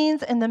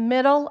means in the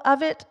middle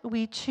of it,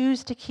 we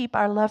choose to keep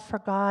our love for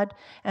God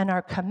and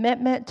our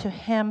commitment to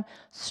him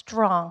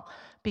strong,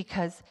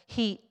 because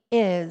he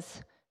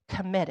is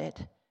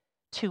committed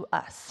to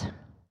us.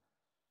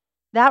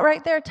 That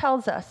right there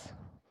tells us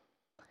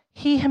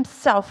he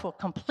himself will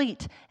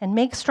complete and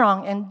make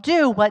strong and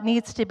do what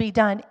needs to be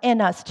done in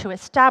us to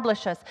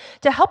establish us,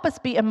 to help us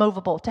be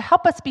immovable, to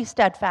help us be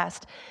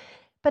steadfast.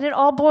 But it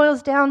all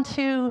boils down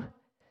to,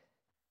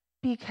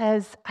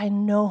 because I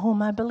know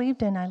whom I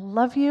believed in. I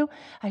love you.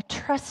 I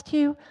trust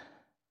you.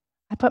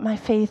 I put my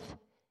faith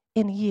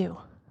in you.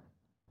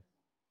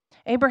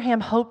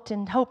 Abraham hoped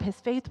in hope. His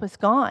faith was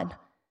gone.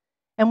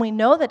 And we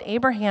know that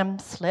Abraham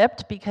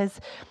slipped because,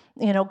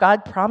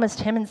 God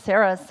promised him and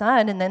Sarah a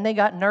son, and then they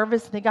got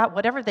nervous, they got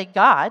whatever they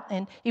got.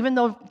 And even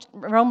though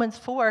Romans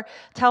 4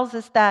 tells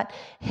us that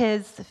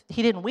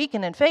he didn't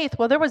weaken in faith,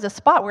 well, there was a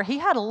spot where he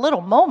had a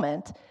little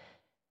moment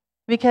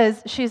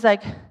because she's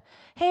like,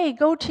 hey,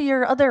 go to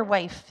your other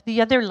wife,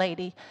 the other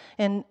lady.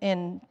 And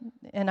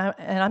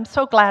I'm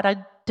so glad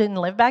I didn't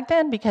live back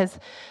then, because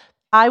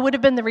I would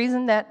have been the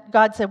reason that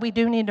God said we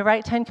do need to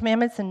write 10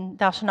 commandments and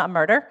thou shalt not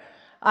murder.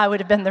 I would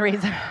have been the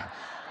reason.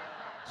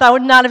 So I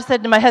would not have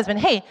said to my husband,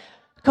 hey,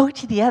 go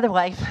to the other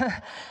wife.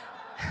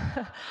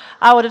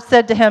 I would have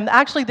said to him,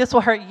 actually, this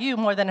will hurt you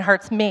more than it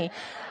hurts me.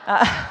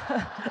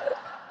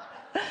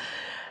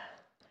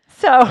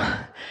 So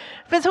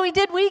he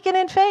did weaken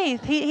in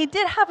faith. He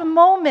did have a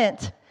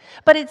moment.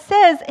 But it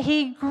says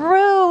he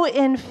grew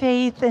in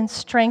faith and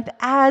strength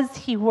as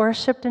he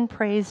worshiped and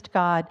praised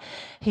God.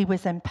 He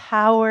was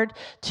empowered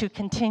to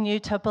continue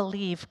to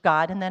believe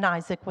God. And then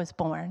Isaac was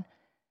born.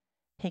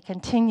 He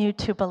continued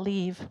to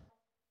believe.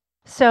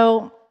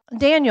 So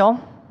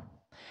Daniel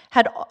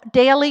had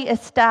daily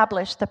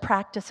established the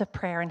practice of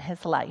prayer in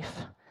his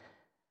life.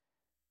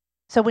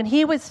 So when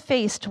he was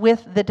faced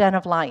with the den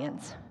of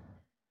lions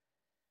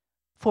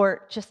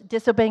for just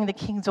disobeying the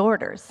king's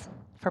orders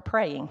for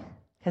praying,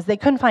 because they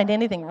couldn't find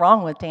anything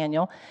wrong with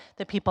Daniel,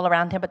 the people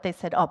around him, but they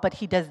said, but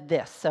he does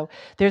this. So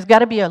there's got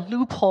to be a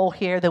loophole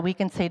here that we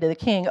can say to the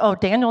king,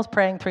 Daniel's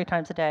praying 3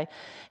 times a day,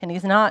 and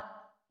he's not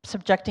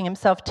subjecting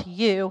himself to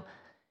you.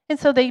 And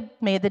so they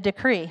made the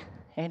decree.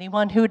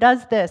 Anyone who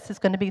does this is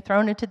going to be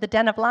thrown into the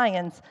den of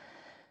lions.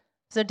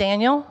 So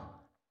Daniel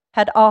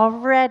had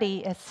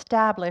already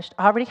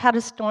had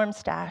a storm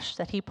stash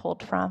that he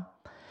pulled from.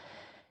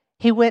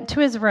 He went to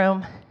his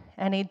room,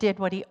 and he did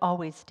what he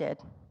always did.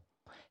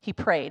 He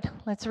prayed.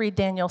 Let's read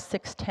Daniel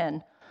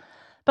 6:10.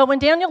 But when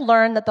Daniel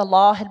learned that the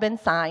law had been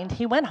signed,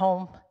 he went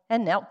home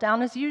and knelt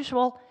down as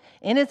usual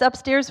in his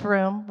upstairs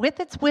room with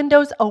its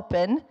windows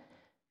open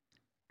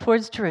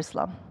towards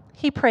Jerusalem.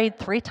 He prayed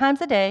 3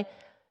 times a day,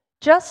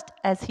 just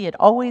as he had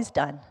always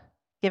done,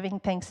 giving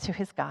thanks to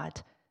his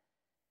God.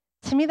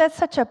 To me, that's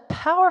such a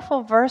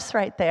powerful verse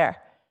right there.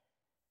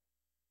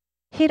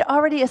 He'd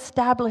already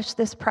established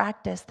this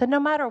practice that no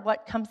matter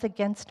what comes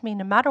against me,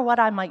 no matter what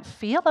I might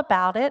feel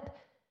about it,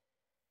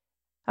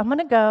 I'm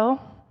going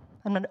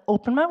to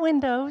open my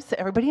windows so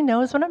everybody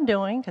knows what I'm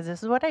doing, because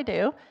this is what I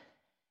do,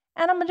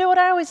 and I'm going to do what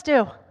I always do.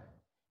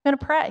 I'm going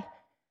to pray.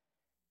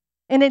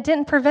 And it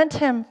didn't prevent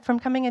him from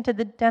coming into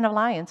the den of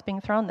lions,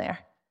 being thrown there.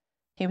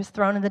 He was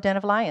thrown in the den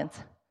of lions.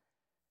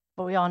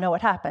 But we all know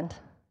what happened.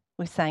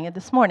 We sang it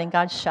this morning.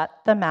 God shut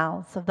the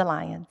mouths of the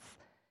lions.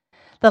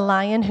 The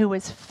lion who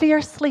was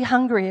fiercely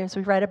hungry, as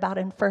we read about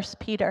in 1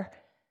 Peter,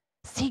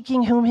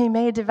 seeking whom he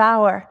may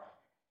devour.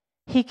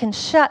 He can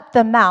shut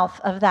the mouth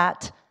of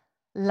that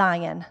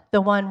lion,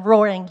 the one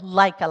roaring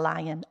like a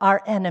lion,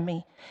 our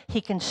enemy. He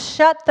can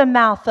shut the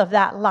mouth of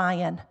that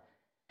lion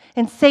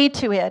and say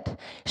to it,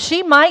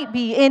 she might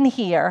be in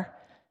here,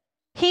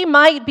 he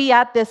might be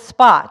at this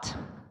spot,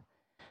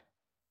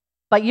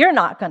 but you're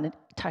not going to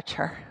touch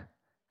her.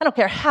 I don't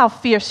care how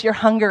fierce your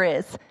hunger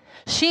is.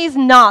 She's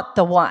not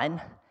the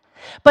one.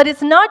 But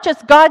it's not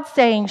just God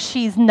saying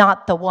she's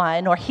not the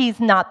one or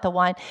he's not the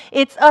one.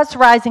 It's us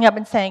rising up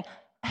and saying,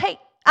 hey,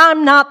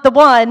 I'm not the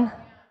one.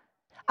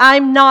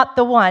 I'm not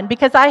the one.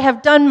 Because I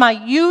have done my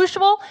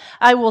usual.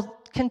 I will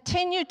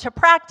continue to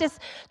practice,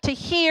 to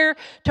hear,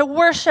 to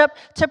worship,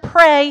 to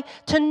pray,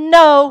 to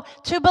know,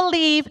 to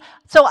believe.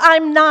 So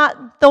I'm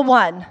not the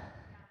one.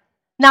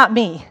 Not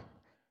me.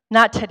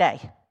 Not today.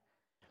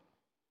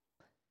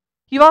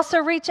 You also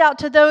reach out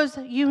to those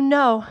you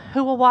know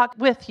who will walk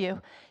with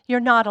you. You're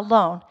not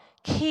alone.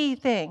 Key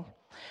thing.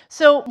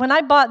 So when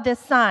I bought this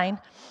sign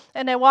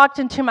and I walked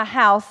into my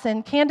house,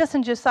 and Candace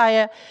and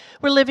Josiah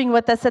were living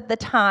with us at the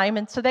time,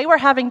 and so they were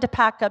having to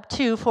pack up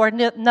too for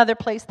another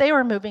place they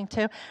were moving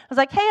to. I was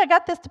like, hey, I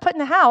got this to put in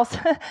the house.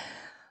 We're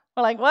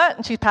like, what?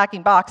 And she's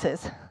packing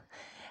boxes.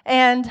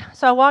 And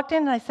so I walked in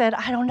and I said,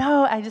 I don't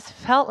know. I just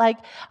felt like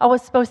I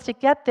was supposed to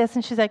get this.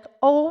 And she's like,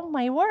 oh,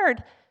 my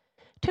word.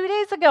 2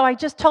 days ago, I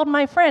just told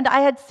my friend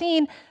I had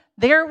seen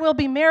There Will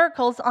Be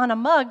Miracles on a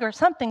mug or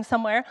something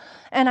somewhere,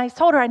 and I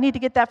told her I need to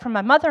get that from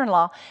my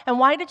mother-in-law. And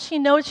why did she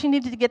know she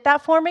needed to get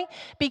that for me?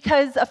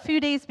 Because a few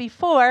days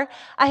before,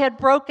 I had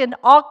broken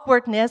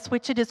awkwardness,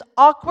 which it is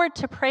awkward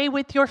to pray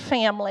with your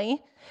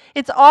family.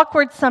 It's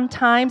awkward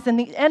sometimes, and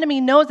the enemy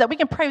knows that we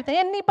can pray with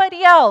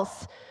anybody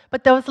else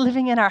but those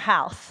living in our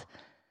house.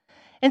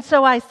 And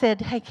so I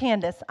said, hey,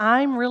 Candace,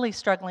 I'm really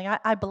struggling.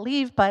 I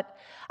believe, but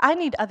I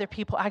need other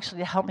people actually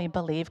to help me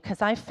believe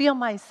because I feel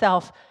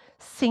myself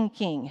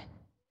sinking.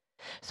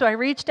 So I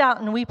reached out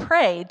and we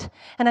prayed,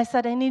 and I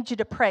said, I need you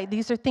to pray.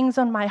 These are things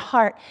on my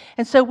heart.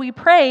 And so we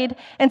prayed,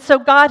 and so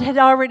God had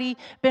already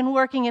been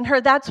working in her.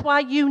 That's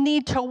why you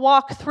need to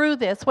walk through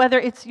this, whether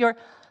it's your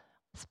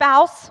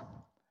spouse.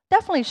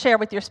 Definitely share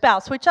with your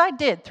spouse, which I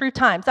did through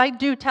times. I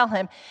do tell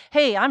him,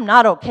 hey, I'm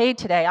not okay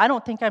today. I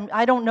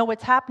don't know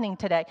what's happening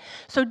today.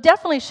 So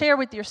definitely share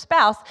with your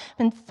spouse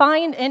and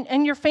find,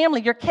 and your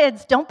family, your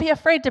kids. Don't be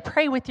afraid to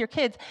pray with your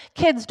kids.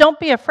 Kids, don't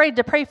be afraid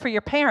to pray for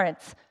your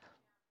parents.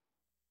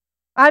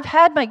 I've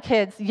had my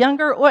kids,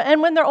 younger,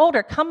 and when they're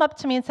older, come up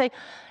to me and say,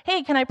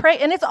 hey, can I pray?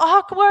 And it's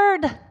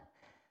awkward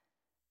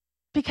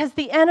because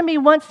the enemy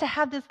wants to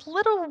have this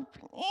little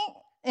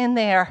in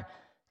there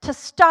to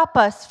stop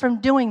us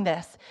from doing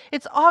this.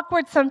 It's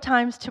awkward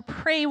sometimes to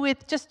pray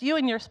with just you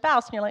and your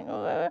spouse, and you're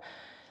like,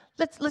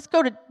 let's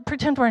go to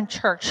pretend we're in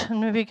church,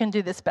 and maybe we can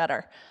do this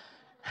better.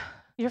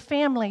 Your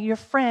family, your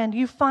friend,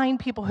 you find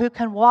people who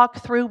can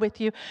walk through with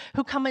you,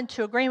 who come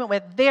into agreement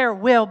with there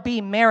will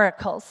be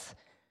miracles.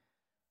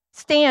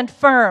 Stand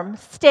firm.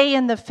 Stay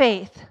in the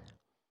faith.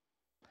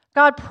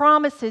 God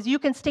promises you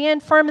can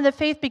stand firm in the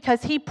faith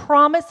because He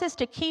promises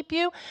to keep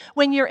you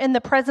when you're in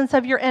the presence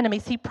of your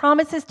enemies. He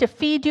promises to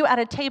feed you at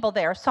a table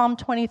there, Psalm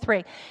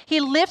 23.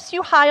 He lifts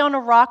you high on a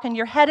rock and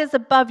your head is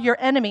above your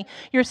enemy.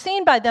 You're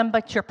seen by them,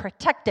 but you're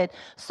protected,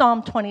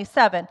 Psalm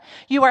 27.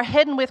 You are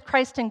hidden with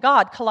Christ in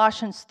God,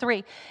 Colossians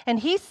 3. And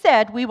He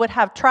said we would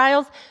have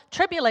trials,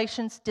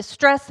 tribulations,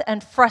 distress,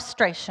 and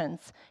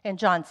frustrations in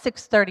John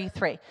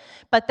 6:33.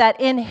 But that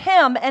in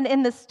Him and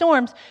in the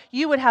storms,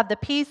 you would have the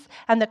peace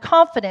and the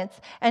confidence,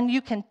 and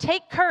you can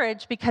take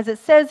courage because it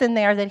says in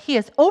there that He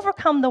has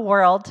overcome the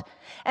world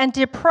and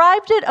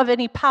deprived it of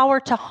any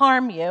power to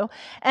harm you,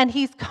 and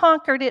He's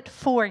conquered it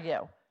for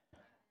you.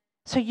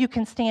 So you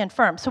can stand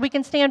firm. So we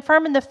can stand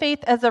firm in the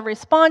faith as a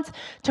response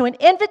to an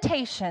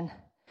invitation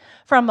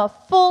from a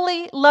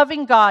fully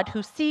loving God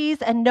who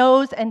sees and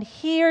knows and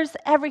hears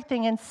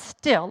everything and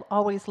still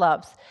always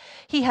loves.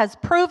 He has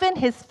proven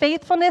His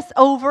faithfulness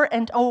over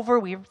and over.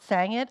 We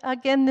sang it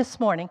again this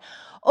morning.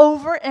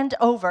 Over and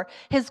over.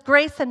 His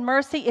grace and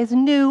mercy is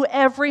new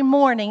every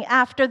morning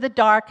after the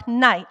dark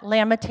night,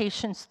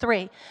 Lamentations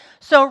 3.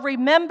 So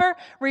remember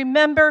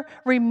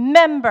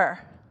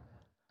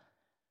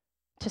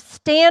to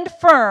stand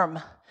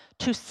firm.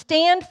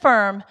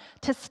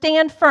 To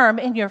stand firm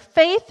in your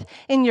faith,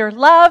 in your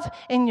love,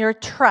 in your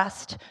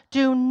trust.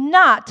 Do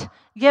not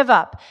give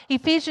up.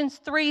 Ephesians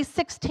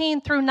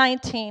 3:16 through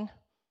 19.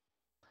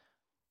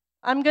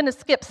 I'm going to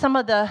skip some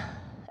of the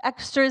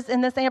extras in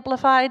this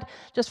Amplified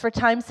just for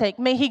time's sake.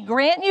 May He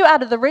grant you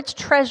out of the rich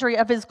treasury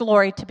of His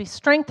glory to be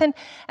strengthened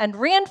and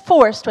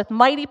reinforced with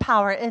mighty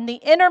power in the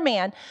inner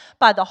man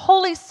by the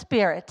Holy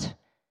Spirit.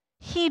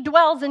 He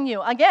dwells in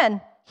you.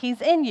 Again,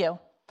 He's in you.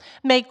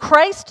 May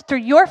Christ, through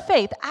your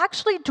faith,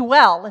 actually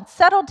dwell and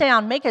settle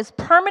down, make His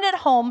permanent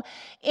home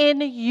in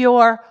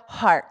your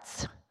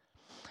hearts.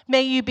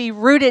 May you be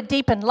rooted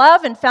deep in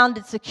love and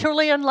founded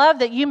securely in love,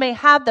 that you may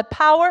have the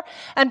power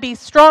and be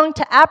strong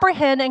to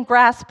apprehend and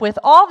grasp with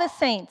all the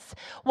saints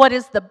what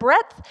is the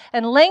breadth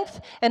and length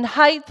and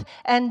height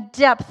and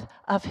depth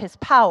of His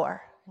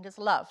power and His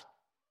love.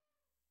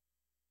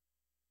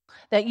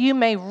 That you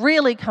may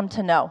really come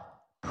to know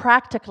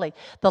practically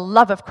the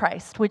love of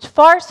Christ, which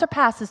far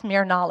surpasses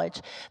mere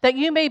knowledge, that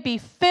you may be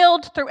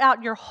filled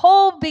throughout your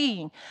whole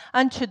being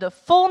unto the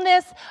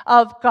fullness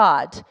of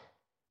God.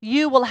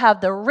 You will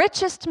have the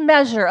richest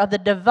measure of the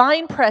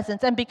divine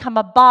presence and become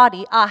a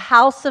body, a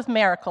house of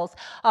miracles,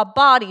 a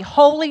body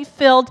wholly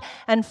filled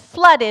and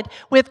flooded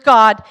with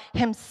God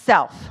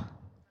Himself.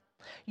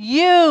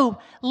 You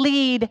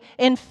lead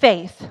in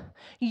faith.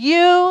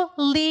 You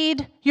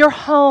lead your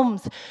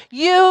homes.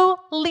 You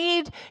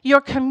lead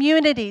your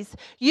communities.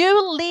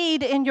 You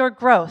lead in your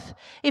growth.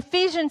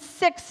 Ephesians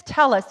 6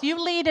 tells us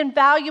you lead in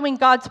valuing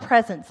God's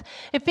presence.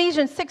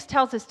 Ephesians 6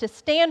 tells us to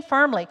stand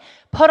firmly,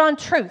 put on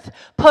truth,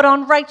 put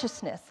on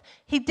righteousness.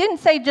 He didn't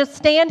say just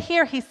stand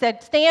here. He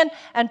said stand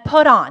and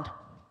put on.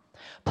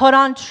 Put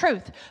on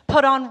truth,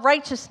 put on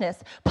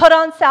righteousness, put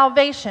on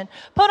salvation,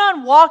 put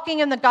on walking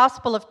in the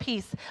gospel of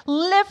peace,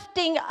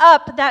 lifting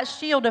up that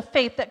shield of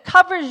faith that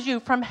covers you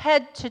from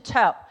head to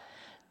toe,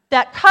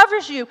 that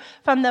covers you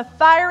from the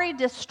fiery,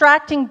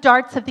 distracting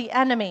darts of the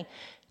enemy,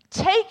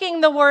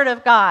 taking the word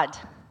of God.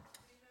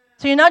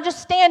 So you're not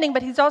just standing,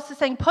 but He's also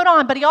saying put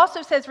on. But He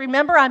also says,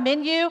 remember, I'm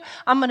in you.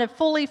 I'm going to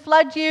fully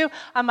flood you.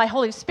 My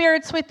Holy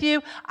Spirit's with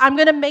you. I'm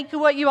going to make you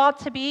what you ought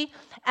to be.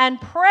 And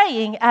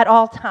praying at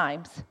all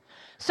times.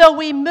 So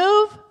we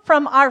move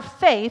from our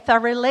faith,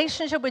 our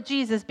relationship with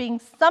Jesus being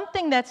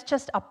something that's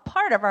just a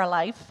part of our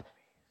life,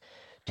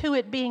 to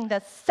it being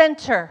the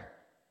center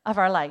of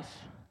our life,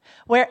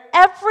 where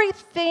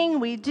everything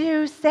we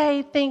do,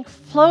 say, think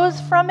flows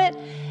from it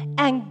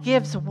and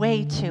gives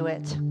way to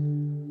it.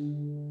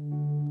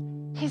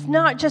 He's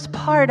not just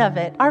part of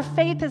it. Our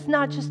faith is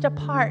not just a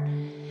part.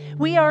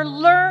 We are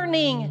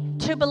learning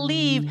to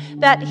believe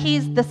that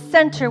he's the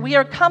center. We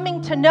are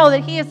coming to know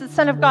that he is the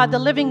Son of God, the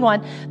living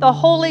one, the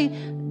Holy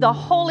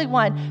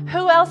One.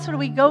 Who else would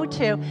we go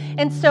to?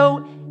 And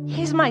so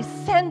he's my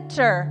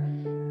center.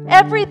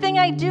 Everything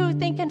I do,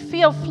 think, and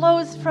feel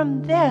flows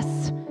from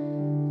this.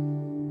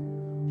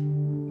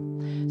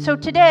 So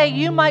today,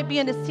 you might be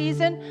in a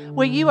season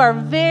where you are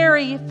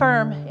very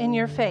firm in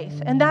your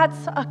faith, and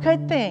that's a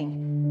good thing.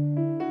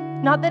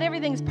 Not that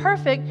everything's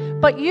perfect,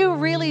 but you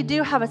really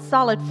do have a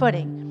solid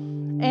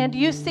footing, and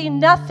you see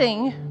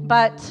nothing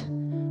but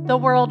the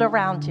world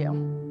around you.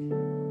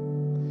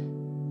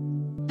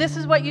 This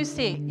is what you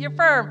see. You're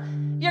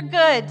firm. You're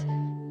good.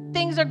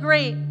 Things are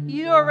great.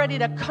 You are ready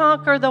to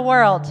conquer the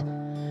world.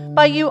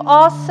 But you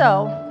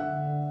also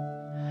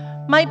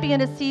might be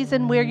in a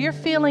season where you're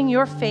feeling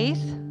your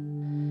faith,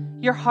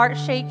 your heart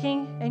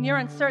shaking, and you're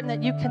uncertain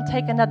that you can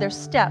take another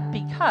step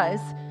because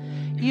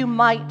you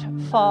might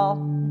fall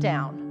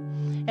down.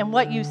 And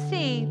what you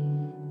see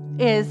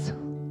is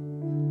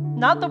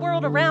not the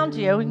world around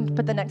you, you can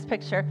put the next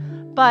picture,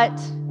 but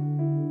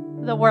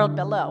the world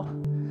below.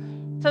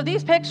 So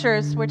these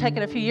pictures were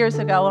taken a few years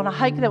ago on a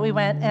hike that we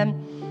went, and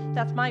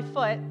that's my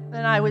foot,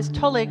 and I was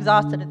totally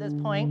exhausted at this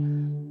point.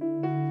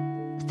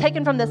 It's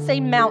taken from the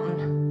same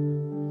mountain.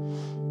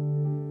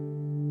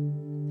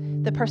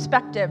 The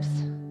perspectives.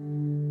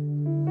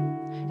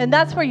 And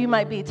that's where you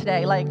might be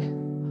today, like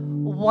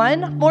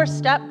one more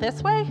step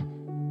this way,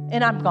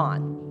 and I'm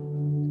gone.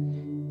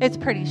 It's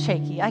pretty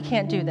shaky. I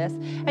can't do this.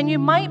 And you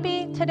might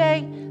be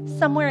today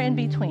somewhere in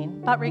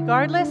between. But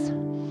regardless,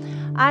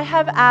 I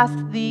have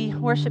asked the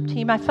worship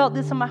team, I felt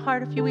this in my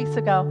heart a few weeks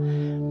ago,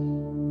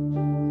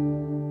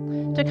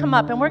 to come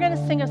up, and we're going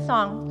to sing a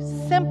song.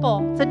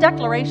 Simple. It's a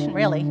declaration,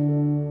 really.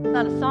 It's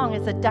not a song,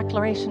 it's a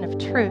declaration of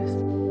truth.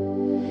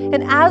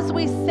 And as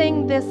we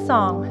sing this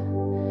song,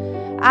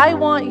 I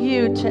want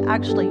you to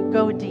actually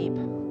go deep.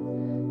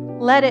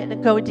 Let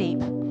it go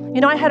deep.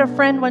 You know, I had a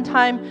friend one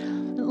time,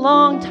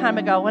 long time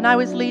ago, when I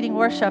was leading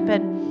worship,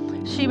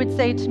 and she would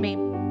say to me,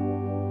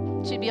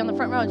 she'd be on the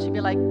front row, and she'd be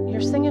like,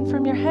 "You're singing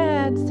from your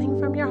head, sing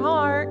from your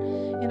heart,"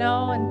 you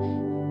know,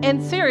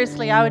 and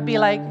seriously, I would be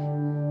like,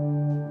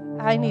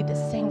 I need to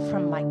sing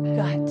from my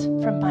gut,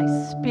 from my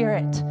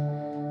spirit.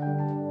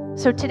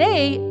 So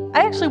today,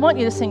 I actually want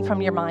you to sing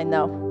from your mind,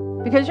 though,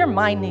 because your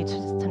mind needs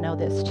to know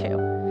this too.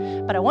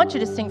 But I want you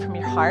to sing from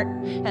your heart,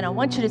 and I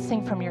want you to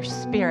sing from your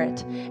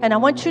spirit, and I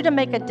want you to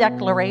make a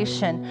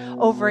declaration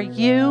over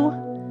you,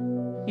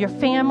 your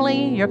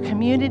family, your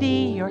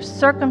community, your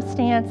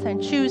circumstance,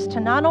 and choose to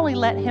not only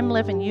let him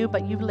live in you,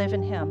 but you live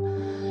in him.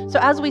 So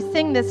as we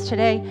sing this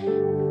today,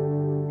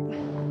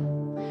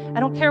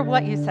 I don't care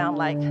what you sound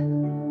like.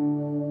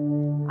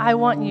 I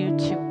want you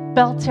to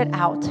belt it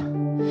out.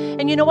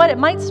 And you know what? It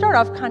might start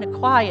off kind of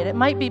quiet. It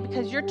might be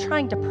because you're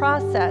trying to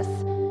process,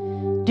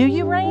 do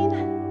you reign?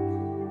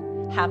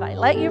 Have I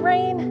let you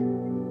reign?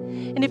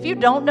 And if you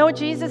don't know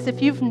Jesus, if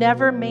you've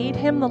never made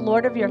him the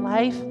Lord of your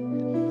life,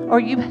 or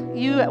you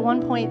at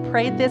one point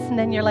prayed this and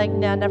then you're like,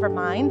 nah, never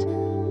mind.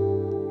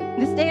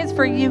 This day is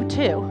for you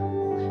too.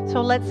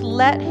 So let's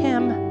let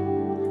him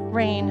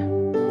reign.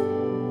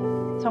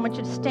 So I want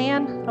you to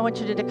stand, I want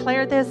you to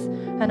declare this,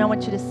 and I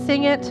want you to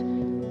sing it.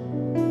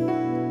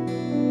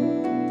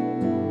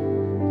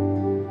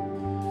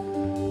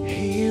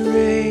 He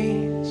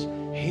reigns,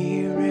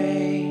 he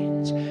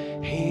reigns,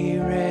 he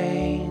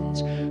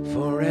reigns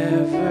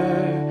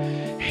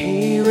forever.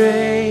 He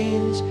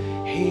reigns,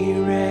 he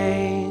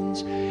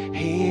reigns,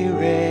 he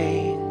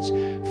reigns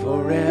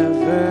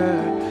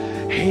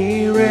forever.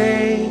 He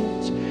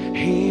reigns,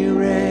 he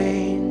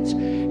reigns,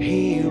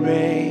 he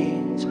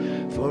reigns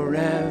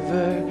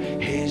forever.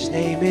 His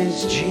name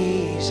is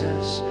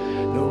Jesus,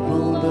 the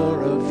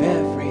ruler of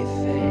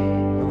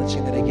everything. Well, let's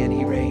sing that again.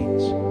 He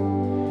reigns.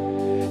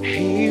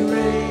 He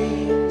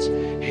reigns,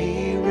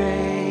 he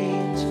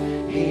reigns,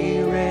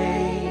 he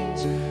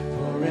reigns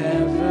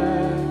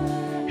forever.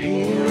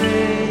 He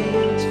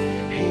reigns,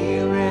 he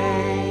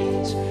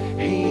reigns,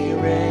 he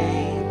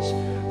reigns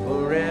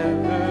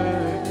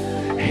forever.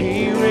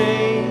 He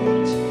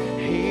reigns,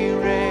 he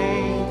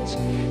reigns,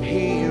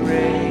 he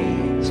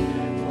reigns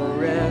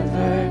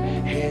forever.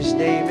 His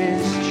name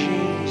is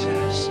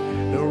Jesus,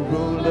 the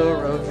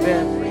ruler of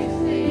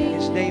everything.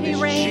 His name is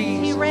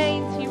Jesus. He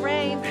reigns, he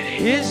reigns.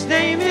 His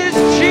name is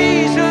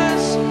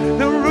Jesus,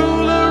 the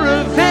ruler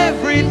of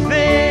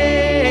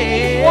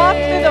everything. Walk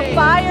through the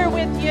fire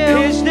with you.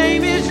 His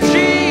name is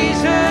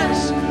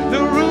Jesus,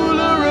 the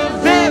ruler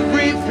of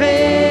everything.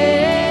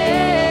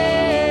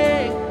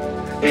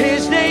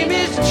 His name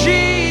is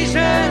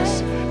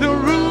Jesus, the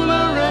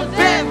ruler of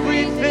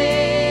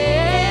everything.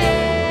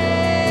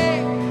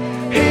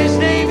 His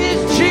name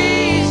is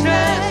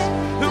Jesus,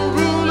 the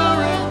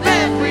ruler of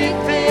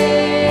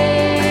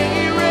everything.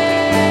 He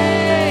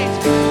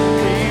reigns,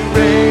 he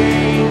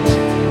reigns,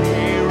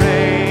 he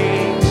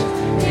reigns,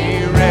 he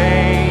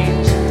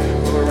reigns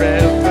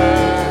forever.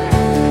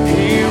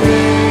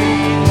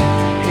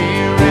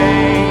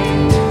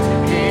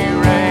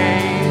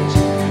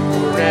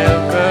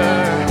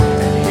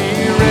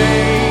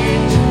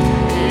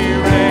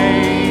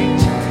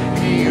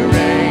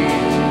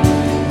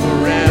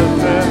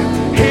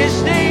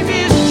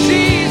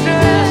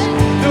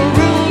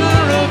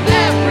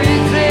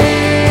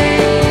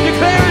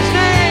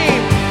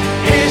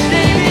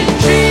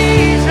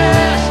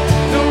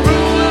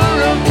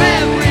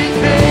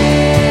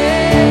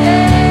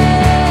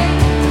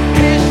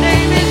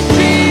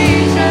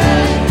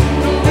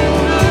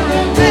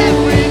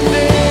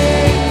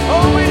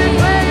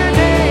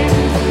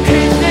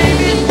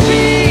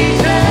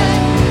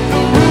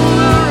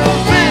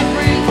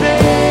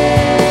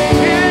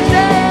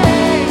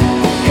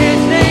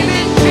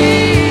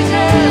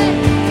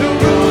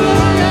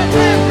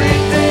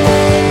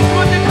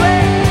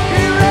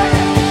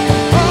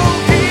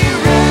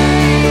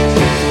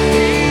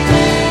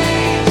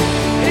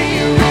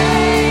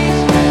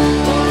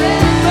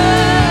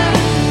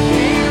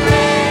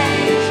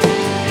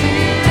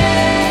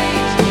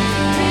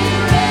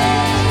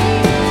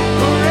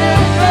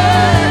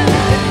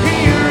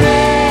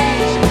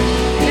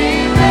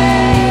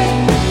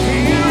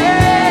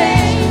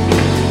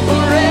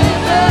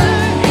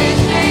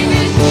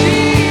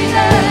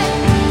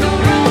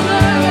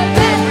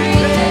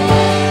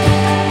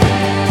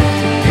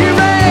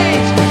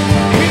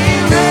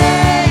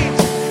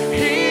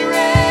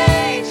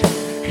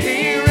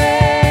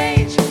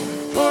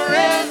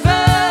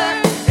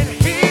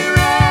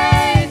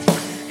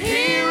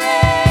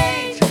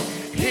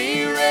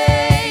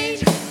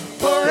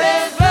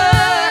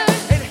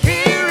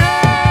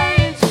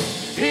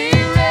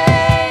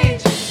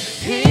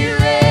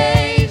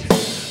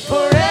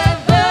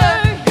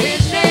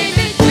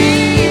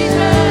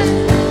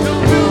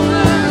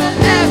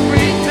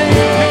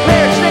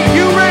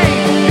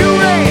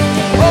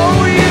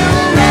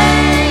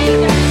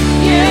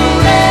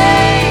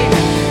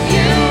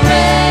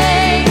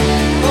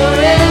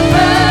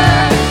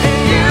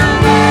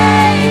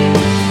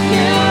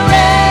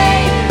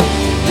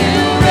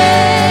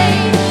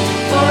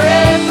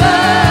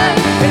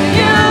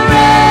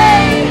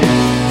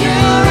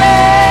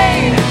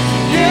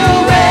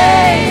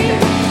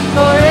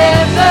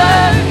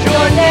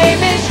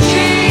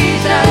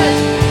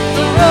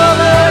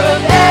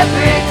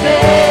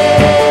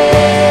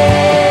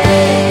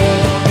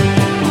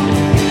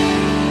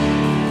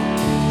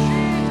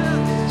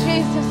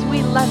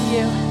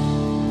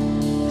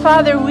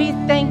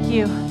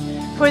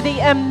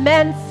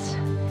 immense,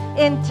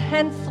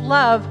 intense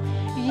love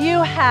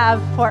you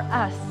have for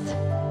us.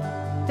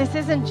 This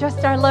isn't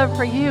just our love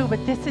for you,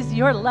 but this is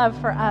your love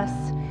for us.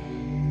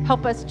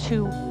 Help us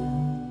to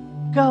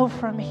go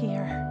from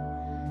here.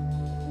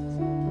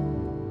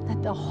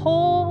 That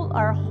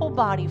our whole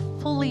body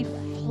fully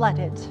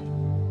flooded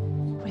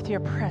with your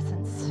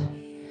presence,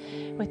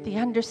 with the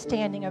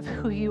understanding of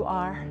who you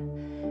are.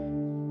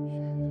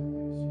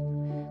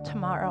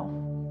 Tomorrow,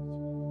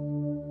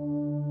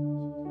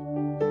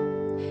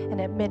 and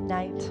at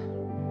midnight,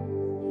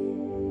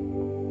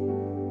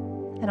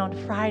 and on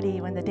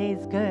Friday when the day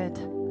is good,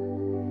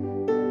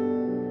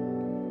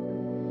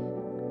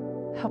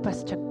 help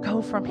us to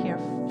go from here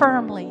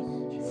firmly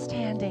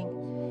standing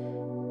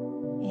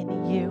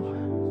in you.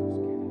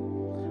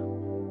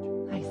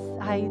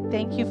 I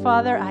thank you,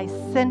 Father. I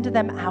send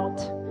them out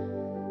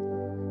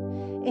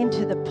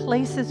into the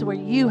places where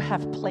you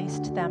have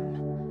placed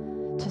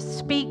them to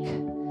speak,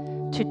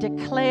 to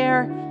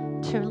declare,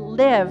 to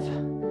live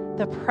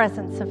the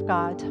presence of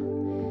God.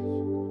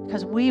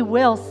 Because we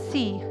will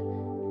see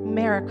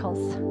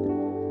miracles.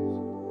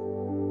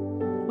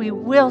 We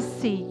will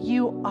see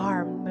you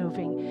are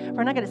moving.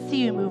 We're not going to see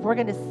you move. We're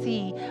going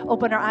to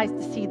open our eyes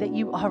to see that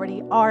you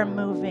already are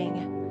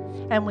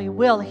moving. And we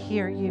will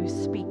hear you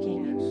speaking.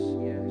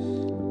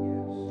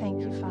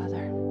 Thank you,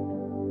 Father.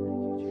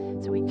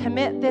 So we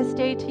commit this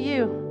day to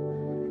you.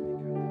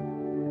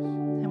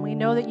 And we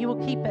know that you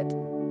will keep it.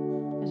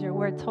 As your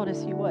word told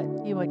us you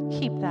would. You would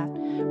keep that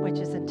which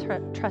is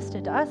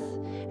entrusted to us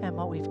and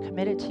what we've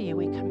committed to you.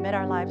 We commit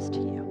our lives to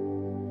you.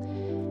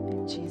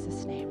 In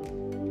Jesus' name.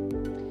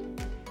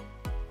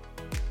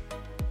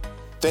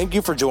 Thank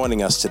you for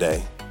joining us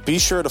today. Be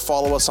sure to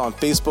follow us on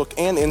Facebook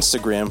and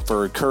Instagram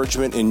for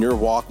encouragement in your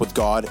walk with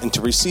God and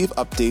to receive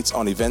updates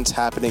on events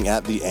happening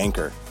at The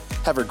Anchor.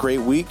 Have a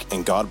great week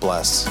and God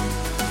bless.